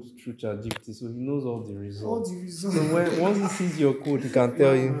code through ChatGPT, so he knows all the results. So once he sees your code, he can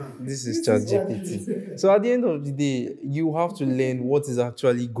tell you this is ChatGPT. So at the end of the day, you have to learn what is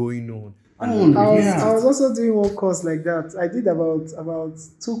actually going on. And I was also doing one course like that. I did about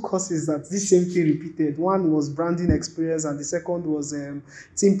 2 courses that this same thing repeated. One was branding experience, and the second was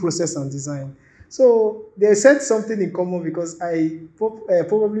team process and design. So they said something in common because I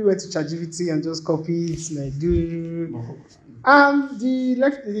probably went to ChatGPT and just copied like and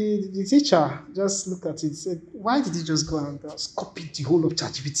the teacher just looked at it and said, "Why did he just go and just copy the whole of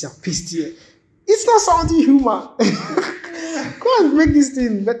ChatGPT and paste here? It's not sounding human." Go and make this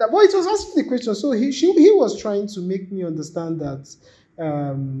thing better. But it was asking the question. So he was trying to make me understand that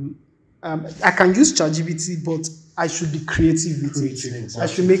I can use ChatGPT, but I should be creative with it. Exactly. I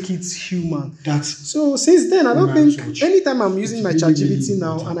should make it human. So Since then, I don't think touch. anytime I'm using my It's ChatGPT really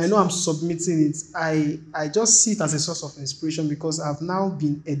now important. and I know I'm submitting it, I just see it as a source of inspiration because I've now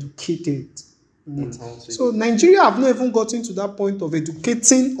been educated in it. So Nigeria have not even gotten to that point of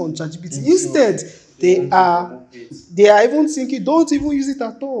educating on ChatGPT. Instead, they are even thinking, don't even use it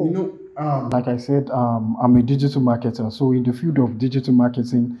at all. You know, like I said, I'm a digital marketer. So in the field of digital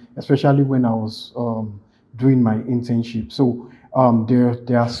marketing, especially when I was doing my internship, so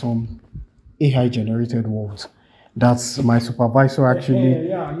there are some AI generated words that my supervisor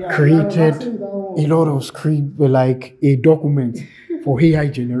actually created a lot of script, like a document for AI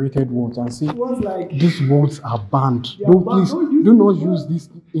generated words, and say these words are banned. Do not use this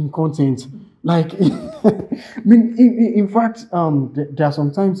in content. Like, I mean, in fact, there are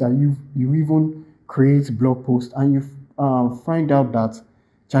some times that you even create blog posts and you find out that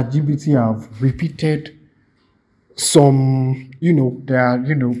ChatGPT have repeated some, there are,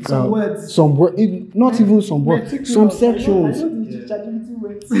 some words, not even some words, some sections,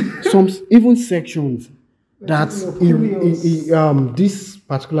 some even sections that this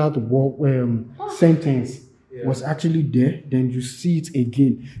particular sentence was actually there, then you see it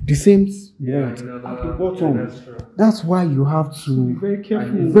again. The same word at the bottom. That's why you have to be very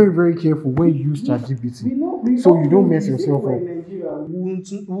careful. Very, very careful when you use ChatGPT. So you don't mess yourself up. We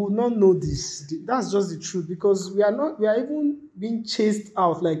will not know this. That's just the truth, because we are even being chased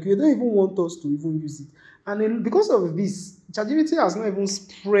out. Like, you don't even want us to even use it. And because of this, ChatGPT has not even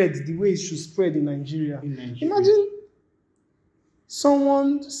spread the way it should spread in Nigeria. Imagine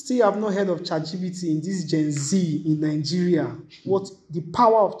someone still have not heard of ChatGPT in this Gen Z in Nigeria. What the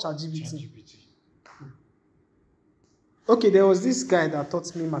power of ChatGPT. Okay, there was this guy that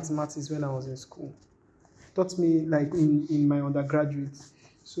taught me mathematics when I was in school. Taught me like in my undergraduate.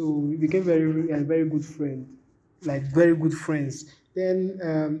 So we became very good friend, like very good friends. Then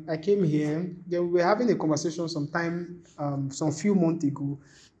I came here. Then we were having a conversation some few months ago,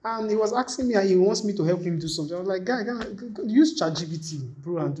 and he was asking me, he wants me to help him do something. I was like, guy, use ChatGPT,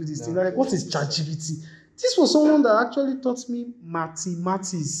 bro, and do this thing. Like, what is ChatGPT? This was someone that actually taught me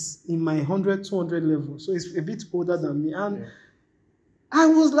mathematics in my 100, 200 level. So he's a bit older than me. And I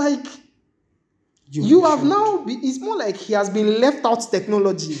was like, you have now, it's more like he has been left out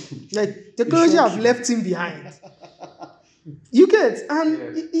technology. Like, technology have left him behind. You get,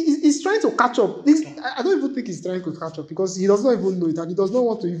 and he's trying to catch up. I don't even think he's trying to catch up, because he does not even know it, and he does not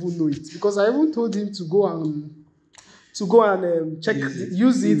want to even know it. Because I even told him to go and check,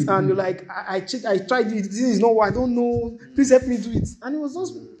 use it, and you're like, I tried it. This is not what I don't know. Please help me do it. And it was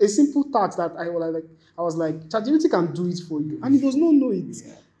just a simple task that I was like, ChatGPT can do it for you, and he does not know it.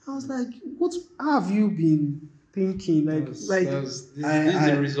 I was like, what have you been thinking? This Like is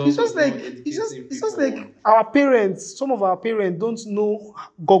the result it's just of like not educating it's just people. like our parents, some of our parents don't know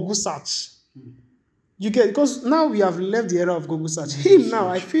Google search. You get, because now we have left the era of Google search. Him now,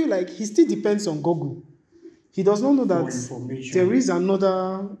 I feel like he still depends on Google. He does not know For that information. there is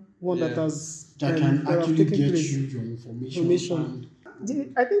another one that Yeah. has That can that have actually taken get place. you your information.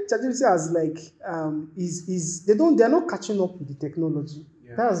 I think ChatGPT has like they are not catching up with the technology.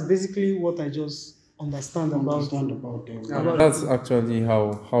 Yeah. That's basically what I just understand about. About them. Yeah, that's actually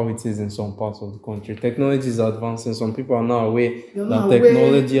how it is in some parts of the country. Technology is advancing. Some people are now aware They're that not aware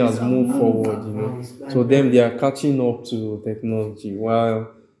technology it's has moved forward, So them, they are catching up to technology.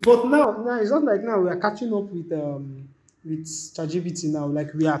 While But now it's not like now we are catching up with ChatGPT now.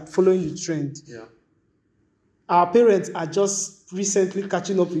 Like we are following the trend. yeah, Our parents are just recently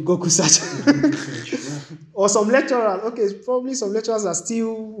catching up with Google search. Or some lecturers, okay, probably some lecturers are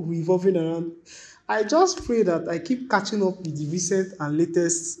still revolving around. I just pray that I keep catching up with the recent and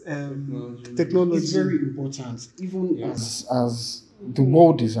latest technology. It's very important, even as the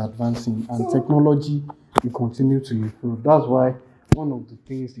world is advancing and technology will continue to improve. That's why one of the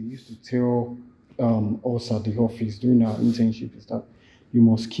things they used to tell us at the office during our internship is that you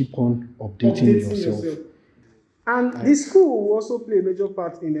must keep on updating yourself. And the school will also play a major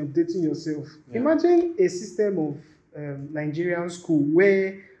part in updating yourself. Yeah. Imagine a system of Nigerian school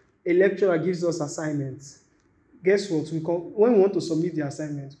where a lecturer gives us assignments. Guess what? When we want to submit the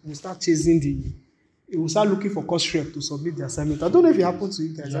assignment, we'll start we'll start looking for course rep to submit the assignment. I don't know if it happened to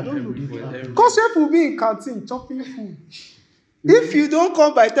you guys. I don't know. Course rep will be in canteen chopping food. If you don't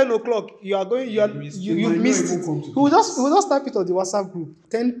come by 10 o'clock, you've missed it. We'll just type it on the WhatsApp group,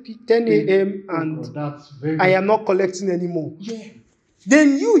 10 a.m. and I am not collecting anymore. Yeah.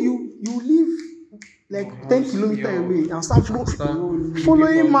 Then you live like 10 kilometers away and start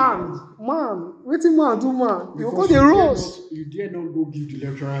following man. Waiting man, do man. You go the roast. You dare not go give the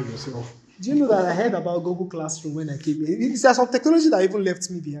lecturer yourself. Do you know that I heard about Google Classroom when I came here? There's some technology that even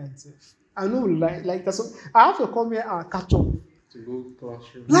left me behind. I know, like that's what, I have to come here and catch up. To go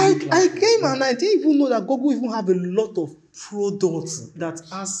classroom. Like I came and I didn't even know that Google even have a lot of products that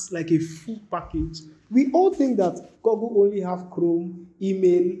has like a full package. We all think that Google only have Chrome,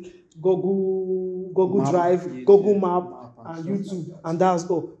 email, Google Map, Drive, YouTube, Google Map, and YouTube, and that's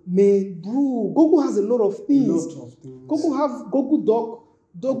all. Man, bro, Google has a lot of things. Google have Google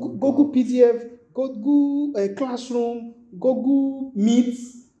Doc, Google PDF, Google Classroom, Google Meet,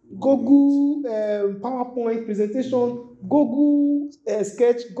 Google PowerPoint presentation, Google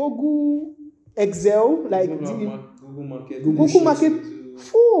Sketch, Google Excel, like Google Market.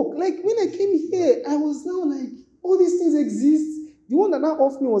 Fuck, like when I came here, I was now like, all these things exist. The one that now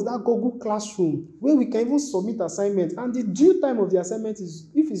offered me was that Google Classroom, where we can even submit assignments, and the due time of the assignment is,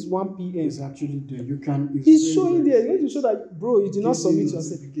 if it's 1 p.m. It's actually there. You can. It's showing there. You need to show that, bro, you did not submit your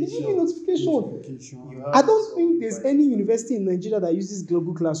assignment. Give me notification. I don't think there's any university in Nigeria that uses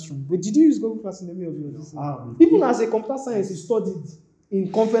Google Classroom. But did you use Google Classroom in any of your Even as a computer science, you studied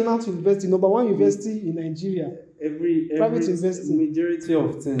in Covenant University, #1 university in Nigeria. Every private university. Majority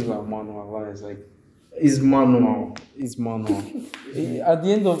of things are manualized. Like, it's manual. At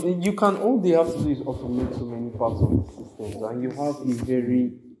the end of it, you can, all they have to do is automate so many parts of the systems, and you have a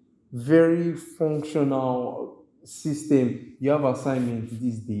very, very functional system. You have assignment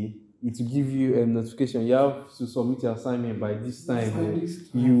this day, it will give you a notification. You have to submit your assignment by this time.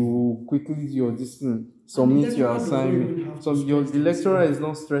 You quickly do your distance, submit your assignment. So the lecturer is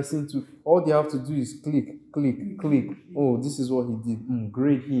not stressing to. All they have to do is click. Oh, this is what he did.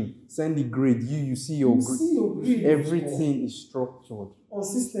 Grade him. Send the grade. You see your grade. Everything is structured on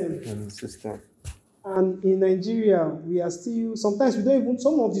system. And And in Nigeria, we are still, sometimes we don't even,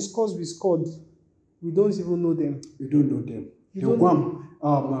 some of the scores we scored, we don't even know them. We don't know them. You don't know.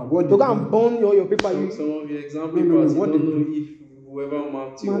 What they go and burn all your paper. Some of your exam papers, you don't know if whoever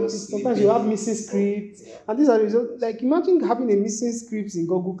marked you was sometimes you have missing scripts, and these are the results. Like, imagine having a missing script in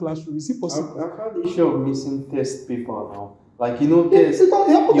Google Classroom. Is it possible? I've had the issue of missing test paper now. Like, test.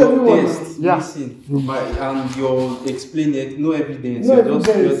 Missing. And you're explaining it, no evidence. You're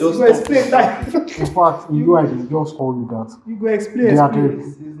just explain that. In fact, in UI, they just call you that. You go explain.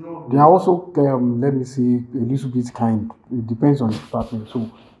 They are also, let me say, a little bit kind. It depends on the department. So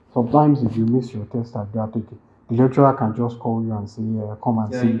sometimes if you miss your test at that, the lecturer can just call you and say, come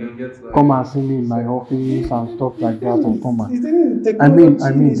and see me in my office and stuff like that, and come and.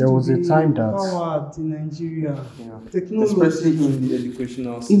 I mean, there was a time that powered in Nigeria, especially in the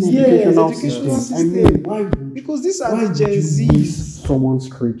educational system. I mean, why? Because these are the Gen Z's. Someone's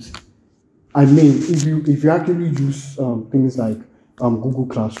script. I mean, if you actually use things like Google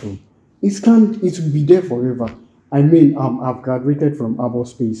Classroom. It will be there forever. I mean, I've graduated from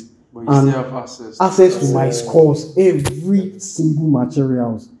Space, But you and still have access to my scores, every single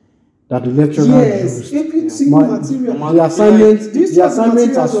materials that the lecturer Yes, used. every single material. The assignments, Do you still have the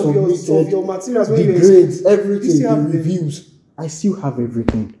assignments are materials of submitted. your materials when The you're in grades, school? everything, You still the have them? reviews. I still have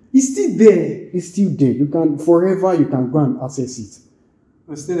everything. It's still there. It's still there. You can forever. You can go and access it.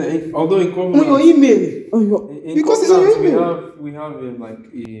 It's still there. Although in On your Covenant, email. Oh, your, Because it's on your email. we have like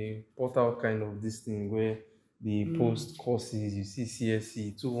a portal kind of this thing where the post courses, you see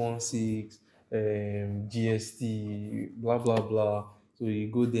CSC 216, GST, blah blah blah. So you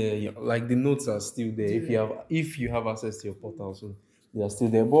go there, like the notes are still there if you have access to your portal, so they are still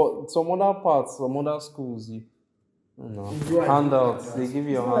there. But some other parts, some other schools, handouts, they give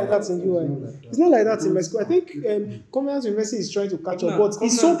you It's a not like handout. that in UI. It's not like that in my school. I think Covenant University is trying to catch up, but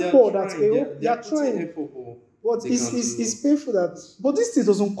it's so poor that they are trying. But it's painful that. But this thing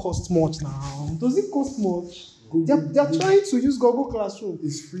doesn't cost much now. Does it cost much? They are trying to use Google Classroom.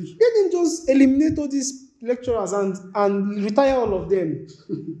 It's free. They didn't just eliminate all these lecturers and retire all of them.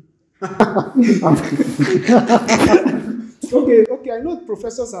 Okay, I know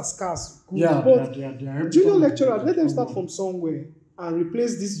professors are scarce. Yeah, but they are junior lecturers, let them start from somewhere and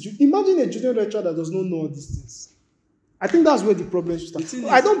replace this. Imagine a junior lecturer that does not know all these things. I think that's where the problem should start.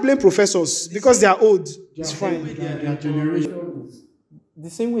 I don't blame professors because they are old. It's fine. Their generation. The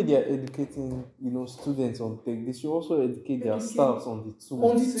same way they are educating, students on tech, they should also educate their staffs on the tools.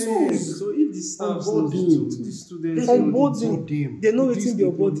 On the tools. So if the staffs know the Onboarding. tools, the students Onboarding. They know what's in the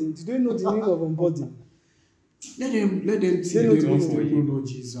onboarding. Do they know the meaning of onboarding? Let them see know the the most meaning.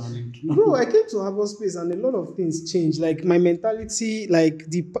 technologies and Bro, I came to Space and a lot of things changed. Like my mentality, like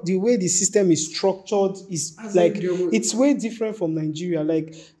the way the system is structured is like it's way different from Nigeria.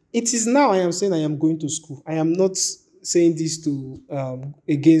 Like it is now. I am saying I am going to school. I am not saying this to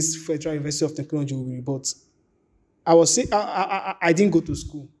against Federal University of Technology, but I was saying I didn't go to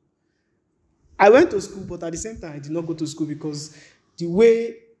school. I went to school, but at the same time I did not go to school because the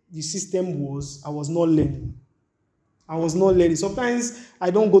way the system was, I was not learning. Sometimes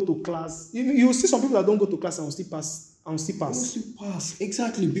I don't go to class. You see some people that don't go to class and will still pass.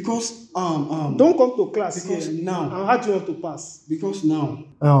 exactly because Don't come to class because here. now- And how do you want to pass? because now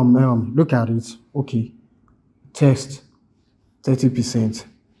look at it. Okay, test 30%,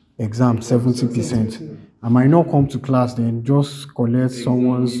 exam 70%. I might not come to class, then just collect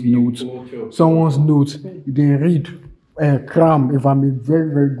someone's notes. Then read cram if I'm a very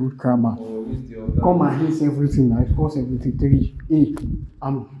very good crammer. Come and hit everything. I course everything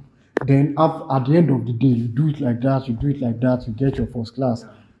 3A. Then at the end of the day, you do it like that. You get your first class.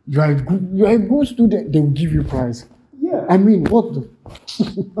 You are a good student. They will give you prize. Yeah. I mean, what the?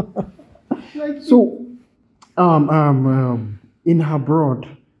 So, in abroad,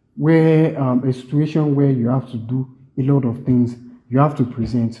 where a situation where you have to do a lot of things, you have to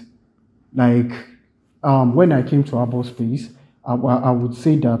present. Like, when I came to Space, I would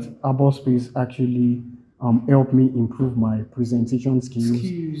say that Space actually helped me improve my presentation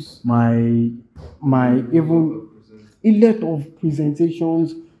skills. My even a lot of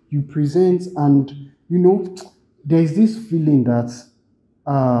presentations you present, and there's this feeling that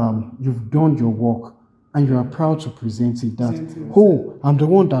you've done your work and you are proud to present it. That I'm the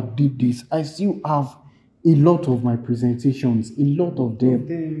one that did this. I still have a lot of my presentations, a lot of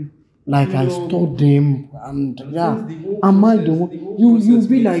them. Like I stored them, and am I the one? You'll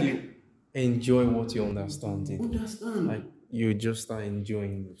be like, enjoy what you're understanding. Like you just start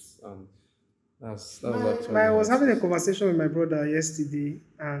enjoying this. That was actually. I was having a conversation with my brother yesterday,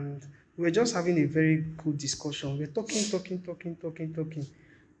 and we were just having a very good discussion. We were talking.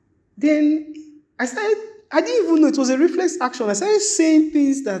 Then I didn't even know it was a reflex action. I started saying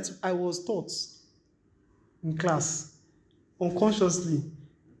things that I was taught in class unconsciously.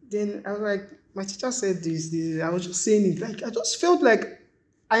 Then I was like, my teacher said this. I was just saying it. Like I just felt like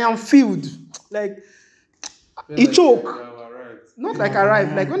I am filled. Like it choke. Not like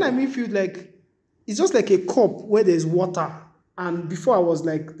arrived. Like when I mean filled, like it's just like a cup where there's water. And before I was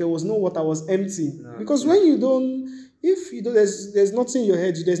like, there was no water, I was empty. No, because when you don't, there's nothing in your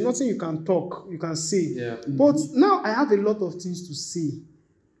head, there's nothing you can talk, you can say. Yeah. But now I have a lot of things to say.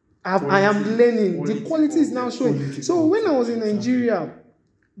 I am learning. The quality is now showing. So when I was in Nigeria,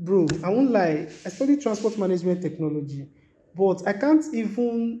 bro, I won't lie, I studied transport management technology, but I can't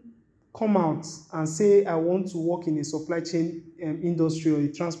even come out and say I want to work in a supply chain industry or a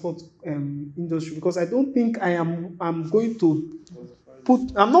transport industry, because I don't think I'm going to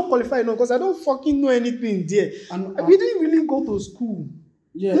I'm not qualified enough, because I don't fucking know anything there. And we didn't really go to school.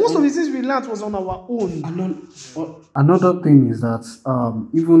 Yeah. Most of the things we learned was on our own. Another thing is that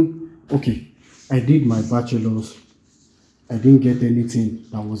even okay, I did my bachelor's. I didn't get anything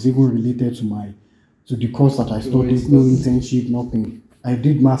that was even related to the course that I studied. No internship, nothing. I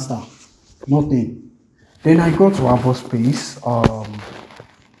did master, nothing. Then I got to Harbor Space.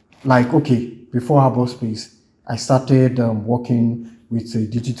 Like okay, before Harbor Space, I started working with a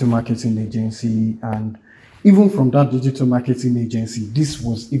digital marketing agency, and even from that digital marketing agency, this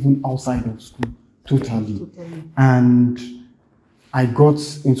was even outside of school totally. And I got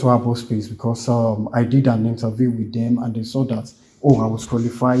into Harbor Space because I did an interview with them and they saw that, oh, I was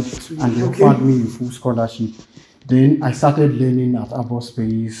qualified and they offered me a full scholarship. Then I started learning at Harbor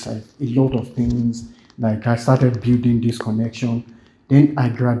Space, a lot of things. Like I started building this connection. Then I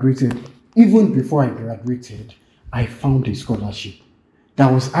graduated. Even before I graduated, I found a scholarship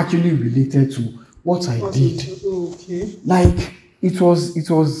that was actually related to what I did. Okay. Like it was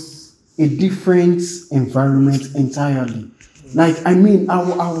a different environment entirely. Like I mean, I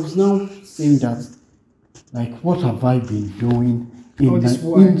was now saying that, like, what have I been doing in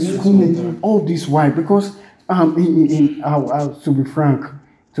school all this while? Because to be frank,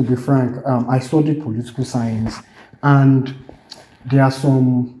 I studied political science, and there are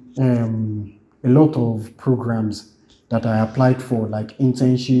a lot of programs that I applied for, like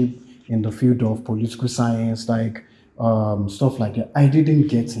internship in the field of political science, like stuff like that. I didn't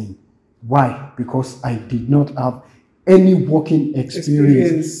get in. Why? Because I did not have any working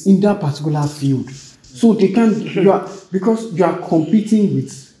experience in that particular field. So they can't, because you are competing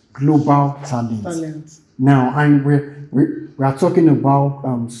with global talent. Now, and we are talking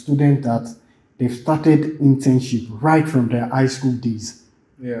about students that they've started internship right from their high school days.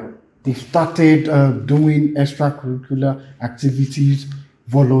 Yeah. They've started doing extracurricular activities,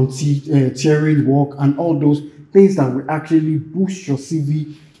 volunteering work, and all those things that will actually boost your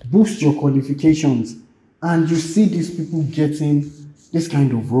CV, boost your qualifications. And you see these people getting this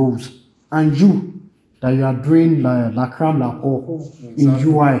kind of roles, and that you are doing la crème la peau in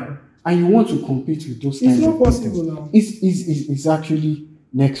UI, and you want to compete with those kinds of people. It's not possible now. It's actually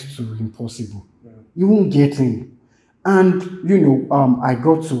next to impossible. Yeah. You won't get in. And I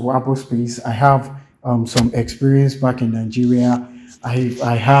got to Harbor Space. I have some experience back in Nigeria.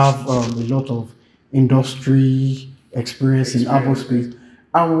 I have a lot of industry experience in Harbor Space.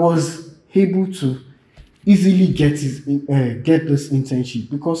 I was able to easily get this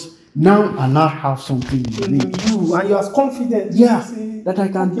internship because now I now have something in me. And you are confident. Yeah, that I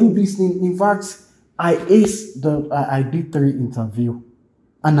can do this thing. In fact, I did 3 interviews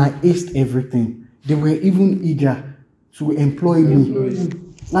and I aced everything. They were even eager to employ me.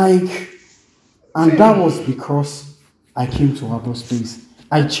 And that was because I came to Harbor Space.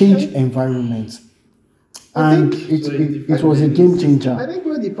 I changed environment. And it was a game changer. I think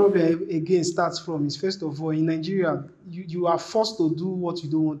where the problem again starts from is, first of all, in Nigeria, you are forced to do what you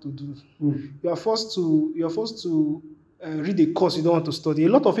don't want to do. You are forced to read a course you don't want to study. A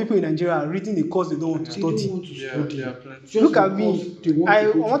lot of people in Nigeria are reading a course they don't want to study. Look at me. I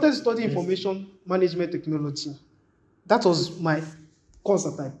wanted to study information management technology. That was my course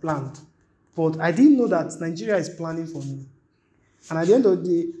that I planned. But I didn't know that Nigeria is planning for me. And at the end of the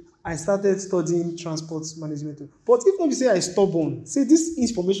day, I started studying transport management. But if you say I'm stubborn, say this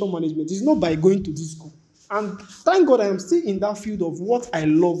information management is not by going to this school. And thank God I am still in that field of what I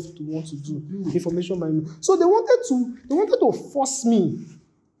love to want to do, information management. So they wanted to force me.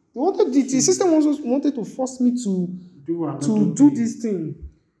 The system also wanted to force me to do this thing.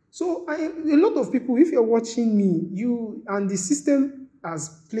 So a lot of people, if you're watching me, and the system has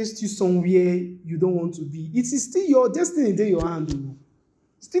placed you somewhere you don't want to be, it is still your destiny in your hand.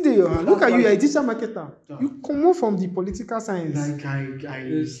 Still there, look at you, you're a digital marketer. Yeah. You come out from the political science.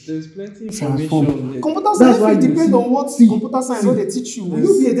 There's plenty of information. Computer science depends on what computer science, what they teach you. Will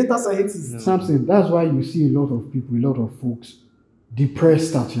you be a data scientist? No. Something. That's why you see a lot of people, a lot of folks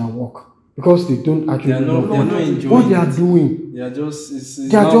depressed at their work because they don't actually know what they are doing. They are just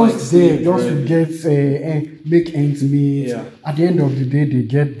there just to get make ends meet. Yeah. At the end of the day, they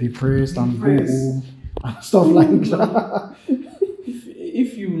get depressed and go home and stuff like that.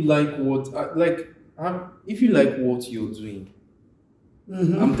 If you like if you like what you're doing,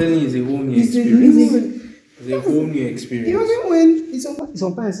 I'm telling you, it's a whole new experience. It's a whole new experience. Even when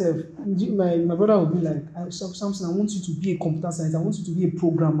sometimes my brother will be like, Samson, I want you to be a computer scientist. I want you to be a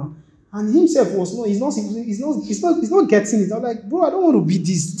programmer. And himself was not. He's not getting it. I'm like, bro, I don't want to be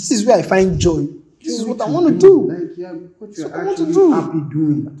this. This is where I find joy. This is what I want to do. What you're actually happy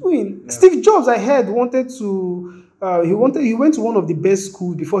doing. Yeah. Steve Jobs, I heard, wanted to. He went to one of the best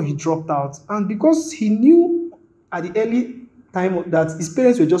schools before he dropped out, and because he knew at the early time that his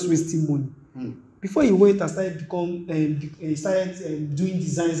parents were just wasting money. Before he went and started he started doing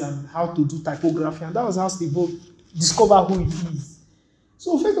designs and how to do typography, and that was how they both discover who he is.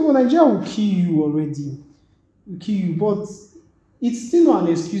 So first of all, Nigeria will kill you already, will kill you, but it's still not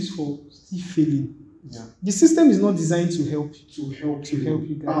an excuse for still failing. Yeah. The system is not designed to help you. Help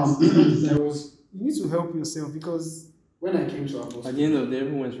you guys. You need to help yourself, because when I came to Apostle, At the end of the day,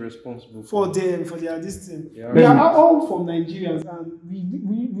 everyone's responsible for them, for their this thing. Yeah. We are all from Nigerians, and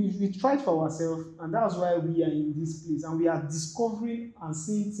we tried for ourselves, and that's why we are in this place, and we are discovering and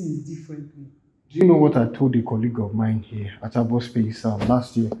seeing things differently. do you know what I told a colleague of mine here at Abo Space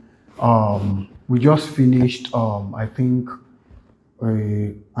last year? We just finished, I think,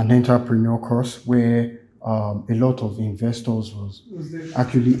 an entrepreneur course where a lot of investors was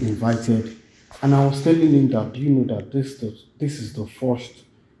actually invited. And I was telling him that, do you know that this is the first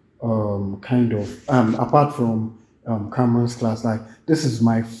kind of, apart from Cameron's class, like this is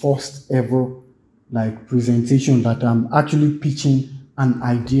my first ever like presentation that I'm actually pitching an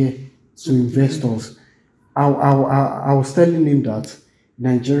idea to investors. I was telling him that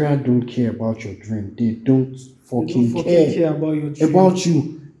Nigeria don't care about your dream. They don't fucking care about your dream. about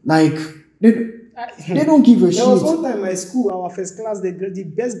you. Like they don't give a shit. There was one time in my school, our first class, the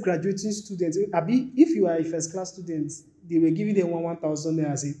best graduating students, Abi, if you are a first class student, they were giving them 1,000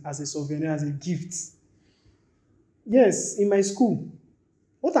 as a souvenir, as a gift. Yes, in my school.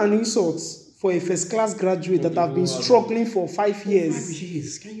 What an insult for a first class graduate that have been struggling for 5 years. 5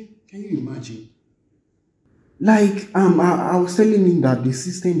 years. Can you imagine? Like I was telling him that the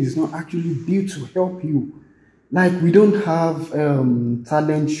system is not actually built to help you. Like we don't have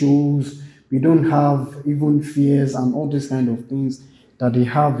talent shows. We don't have even fears and all these kind of things that they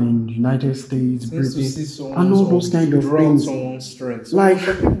have in the United States, Britain, and all those kind of things. Someone's strength. So Like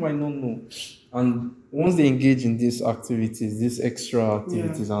people might not know. And once they engage in these activities, these extra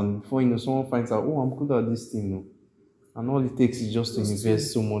activities, and before you know, someone finds out, oh, I'm good at this thing, no. And all it takes is just to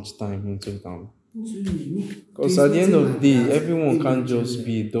invest so much time into it. Because at the end of the day, everyone can't just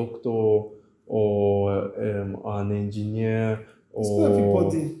be a doctor or an engineer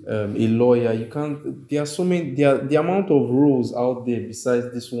or a lawyer. You can't. There are so many. The amount of roles out there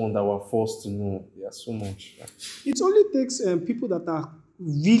besides this one that we're forced to know. There's so much. It only takes people that are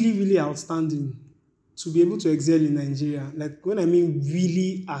really, really outstanding to be able to excel in Nigeria. Like when I mean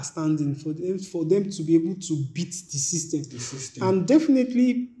really outstanding, for them to be able to beat the system. And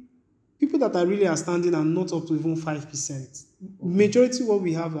definitely, people that are really outstanding are not up to even 5%. Majority what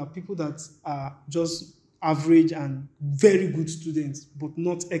we have are people that are just average and very good students, but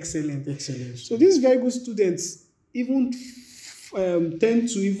not excellent. So these very good students even tend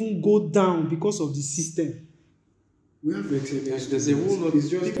to even go down because of the system. we have excellence. There's a whole lot.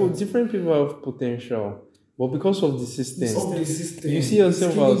 Different people have potential, but because of the system, you see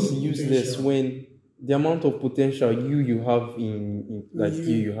yourself as useless when the amount of potential you have in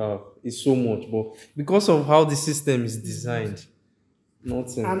you have is so much, but because of how the system is designed,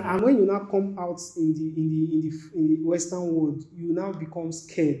 nothing. And when you now come out in the Western world, you now become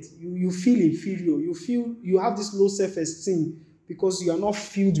scared. You feel inferior. You have this low self-esteem because you are not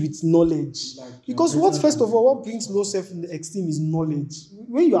filled with knowledge. Because first of all, what brings low self-esteem is knowledge.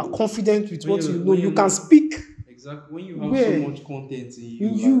 When you are confident with what you know, you can speak. Exactly. When you have so much content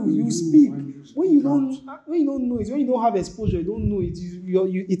in you speak. When you don't know it, when you don't have exposure, you don't know it.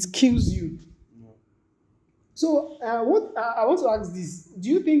 It kills you. So, I want to ask this. Do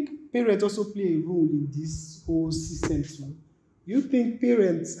you think parents also play a role in this whole system too? Do you think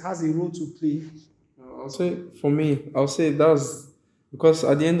parents has a role to play? I'll say that's because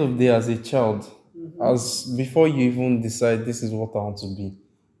at the end of the day, as a child, as before you even decide this is what I want to be,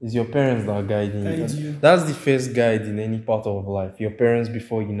 it's your parents that are guiding you. That's the first guide in any part of life. Your parents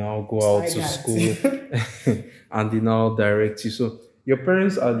before you now go out to school and they now direct you. So your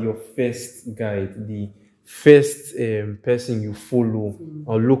parents are your first guide, the first person you follow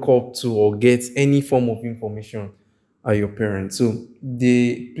or look up to or get any form of information are your parents. So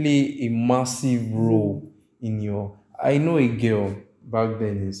they play a massive role in your... I know a girl back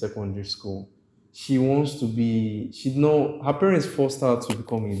then in secondary school. She wants to be... her parents forced her to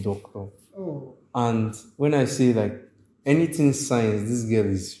become a doctor. Oh. And when I say like anything science, this girl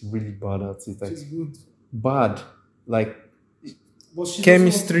is really bad at it. Like, she's good. Bad. Like but she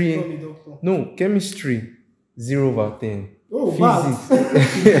chemistry. No, chemistry 0/10. Oh,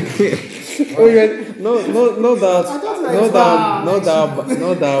 physics. Oh, yeah. Not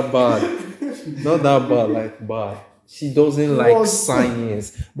that bad, like bad. She doesn't like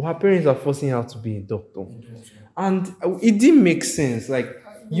science, but her parents are forcing her to be a doctor, and it didn't make sense. Like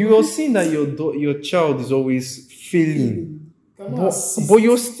you are seeing that your child is always failing, cannot assist. But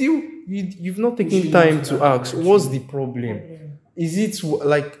you're still you've not taken time to ask what's the problem. Is it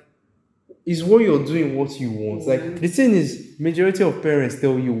like is what you're doing what you want? Like the thing is, majority of parents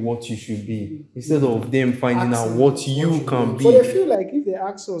tell you what you should be instead of them finding out what you can be. But I feel like if they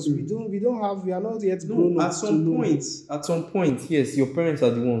ask us, we are not yet grown up. At some point, yes, your parents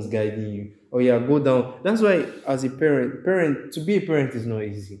are the ones guiding you. Oh yeah, go down. That's why as a parent to be a parent is not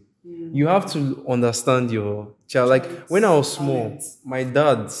easy. You have to understand your child. Like when I was small, my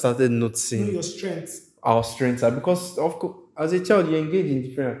dad started noticing Know your strengths. our strengths are because of course as a child you engage in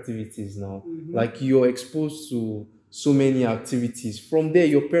different activities now. Like you're exposed to so many activities. From there,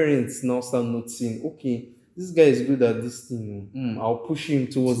 your parents now start noticing, okay, this guy is good at this thing. I'll push him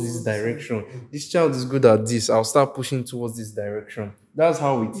towards this direction. This child is good at this. I'll start pushing towards this direction. That's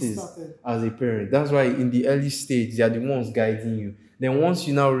how it is as a parent. That's why in the early stage, they are the ones guiding you. Then once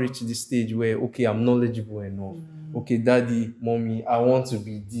you now reach the stage where, okay, I'm knowledgeable enough. Okay, daddy, mommy, I want to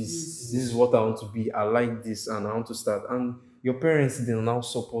be this. This is what I want to be. I like this and I want to start. And your parents, they'll now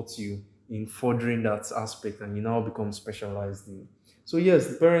support you in furthering that aspect and you now become specialized in. So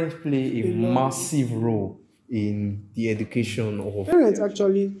yes, parents play a massive role in the education of Parents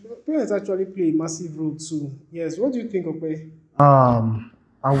actually play a massive role too. Yes. What do you think, Ope?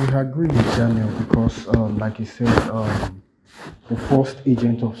 I would agree with Daniel because, like he said, the first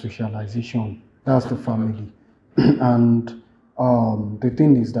agent of socialization, that's the family. And the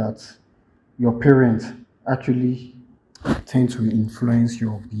thing is that your parents actually tend to influence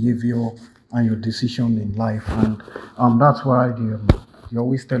your behavior and your decision in life. And that's why they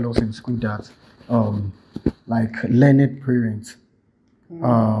always tell us in school that like learned parents,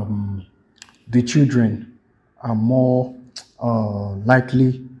 the children are more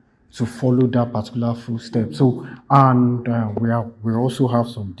likely to follow that particular footstep. So, and we also have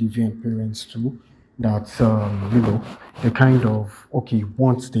some deviant parents too that they kind of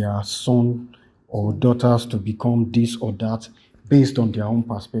want their son or daughters to become this or that based on their own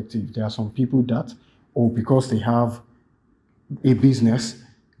perspective. There are some people that, because they have a business,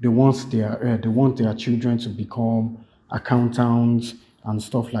 they want their children to become accountants and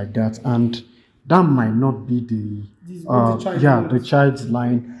stuff like that, and that might not be the child's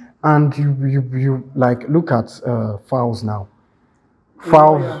line. And you like look at Fowles now.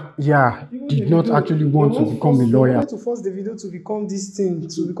 Fowles, did not actually want to become a lawyer. They wanted to force Davido to become this thing,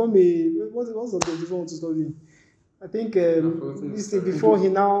 to become a what's the Davido want to study? I think this thing before he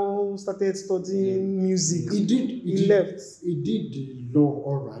now started studying music. He left. He did the law,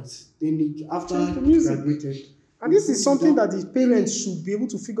 all right. Then after he graduated. And this is something that the parents should be able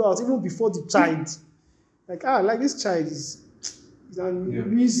to figure out even before the child. Like this child is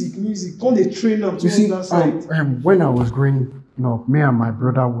music. Can't they train up? You see, when I was growing up, me and my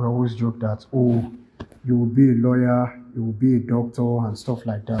brother we always joke that you will be a lawyer, you will be a doctor and stuff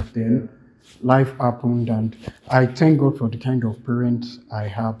like that. Then life happened, and I thank God for the kind of parents I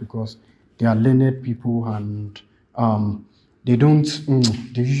have because they are learned people and they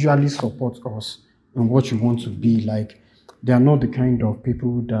usually support us in what you want to be. Like they are not the kind of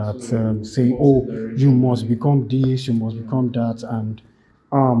people that say, you must become this, you must become that. And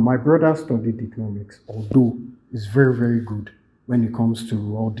my brother studied economics, although it's very, very good when it comes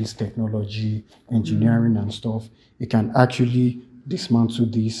to all this technology, engineering and stuff. It can actually dismantle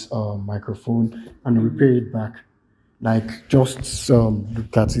this microphone and repair it back. Like just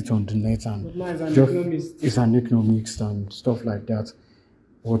look at it on the net and it's an economics and stuff like that.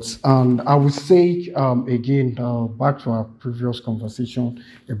 And I would say again, back to our previous conversation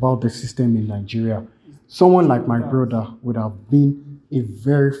about the system in Nigeria, someone like my brother would have been a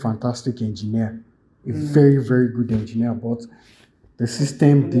very fantastic engineer, a very, very good engineer, but the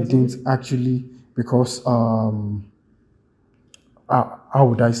system didn't actually, because how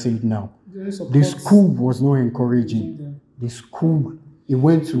would I say it now? The school was not encouraging. The school, he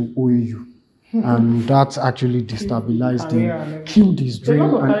went to OAU. And that actually destabilized him, killed his dream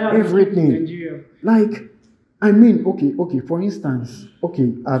and everything. Like, I mean, okay. For instance,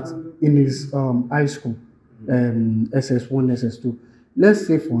 in his high school, SS1, SS2. Let's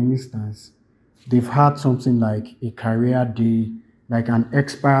say, for instance, they've had something like a career day, like an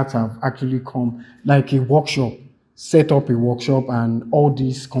expert have actually come, like a workshop, set up a workshop, and all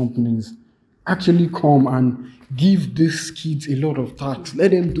these companies actually come and give these kids a lot of tasks.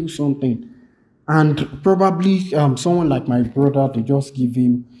 Let them do something. And probably someone like my brother, they just give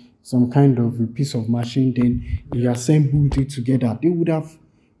him some kind of a piece of machine, then he assembled it together. They would have,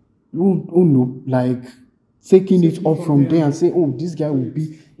 taking it up from there and say, this guy will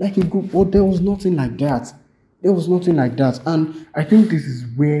be like a good, but there was nothing like that. And I think this is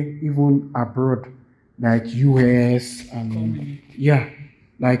where even abroad, like US and yeah,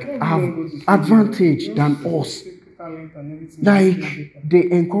 like have advantage than us. Like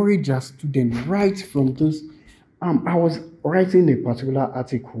they encourage our students right from this. I was writing a particular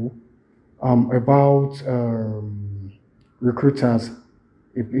article about recruiters.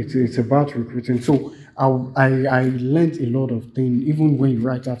 It's about recruiting. So I learned a lot of things. Even when you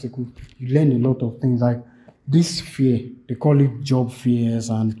write articles, you learn a lot of things like this fear. They call it job fears,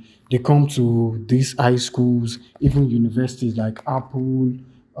 and they come to these high schools, even universities like Apple,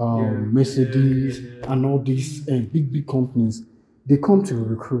 Mercedes, and all these big companies. They come to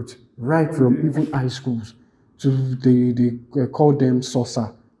recruit right from even high schools. To they call them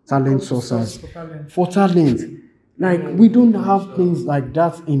saucer, talent saucers for talent. Like we don't have things like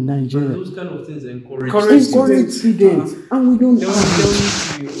that in Nigeria. Those kind of things encourage Students, and we don't have.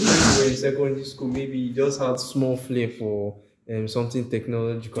 When you were in secondary school, maybe you just had small flair for something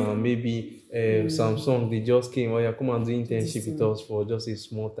technological, and maybe Samsung, they just came, well, yeah, come and do internship with us for just a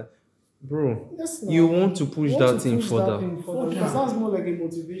small time. Bro, you want to push that thing further. Because that's more like a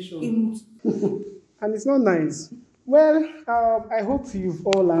motivation. And it's not nice. Well, I hope you've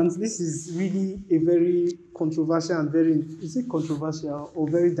all learned. This is really a very controversial and is it controversial or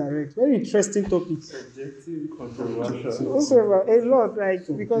very direct? Very interesting topic. Subjective, controversial. Also, a lot, like,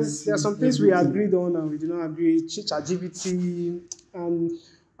 because there are some things we agreed on and we do not agree. ChatGPT and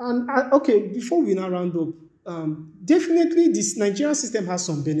okay, before we now round up, definitely this Nigerian system has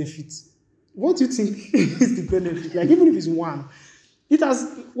some benefits. What do you think is the benefit? Like, even if it's one.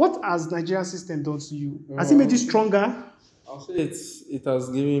 What has Nigerian system done to you? Has it made you stronger? I'll say it has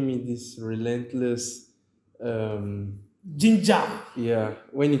given me this relentless ginger. Yeah,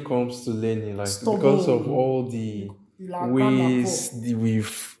 when it comes to learning, like because of all the ways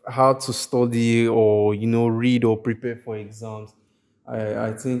we've had to study or read or prepare for exams,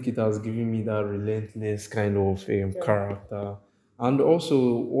 I think it has given me that relentless kind of character. And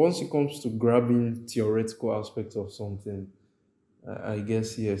also, once it comes to grabbing theoretical aspects of something, I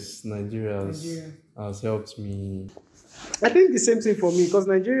guess, yes, Nigeria has helped me. I think the same thing for me, because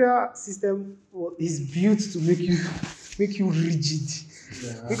Nigeria system is built to make you rigid.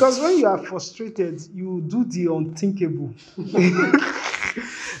 Yeah. Because when you are frustrated, you do the unthinkable.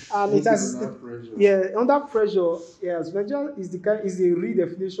 And it has under pressure. Yes, Nigeria is the real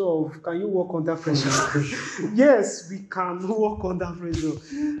definition of can you work under pressure? Yes, we can work under pressure.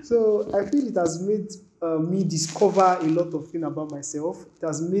 So I feel it has made me discover a lot of things about myself. It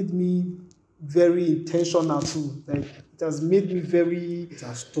has made me very intentional too. Like it has made me very. It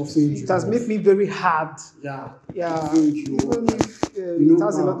has toughened you. It has made me very hard. Yeah. Even if it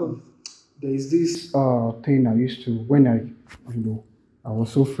has a lot of. There is this thing I used to when I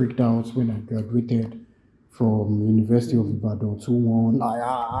was so freaked out when I graduated from University of Ibadan 2-1.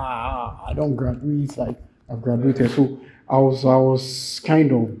 I don't graduate. Like I've graduated, so I was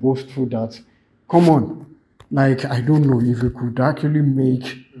kind of boastful that. Come on, like I don't know if you could actually make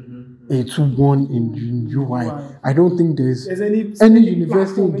a 2-1 in UI. I don't think there's any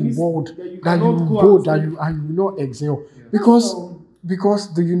university in the world that you will go that you will not excel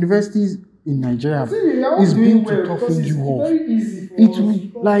because the universities in Nigeria is built to toughen you up. It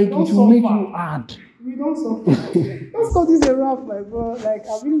will make you hard. We don't suffer. Let's call this a wrap, my bro. Like,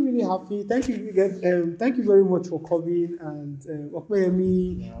 I'm really, really happy. Thank you very much for coming, and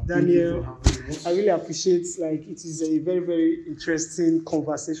opeyemi, Daniel. I really appreciate. Like, it is a very, very interesting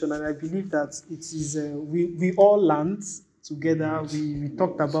conversation, and I believe that it is. We all learned together. We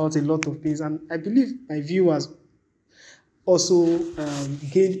talked about a lot of things, and I believe my viewers also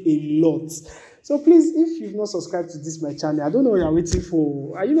gained a lot. So please, if you've not subscribed to my channel, I don't know what you're waiting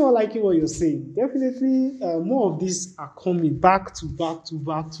for. Are you not liking what you're saying? Definitely, more of these are coming back to back.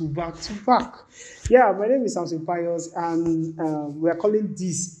 Yeah, my name is Samson Pius, and we are calling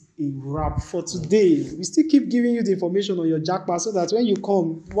this a wrap for today. We still keep giving you the information on your jackpot so that when you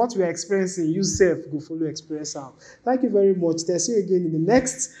come, what we are experiencing, you self go follow experience out. Thank you very much. See you again in the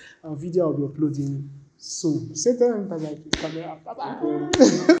next video I'll be uploading soon. Say to them, bye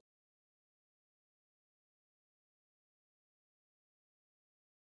bye.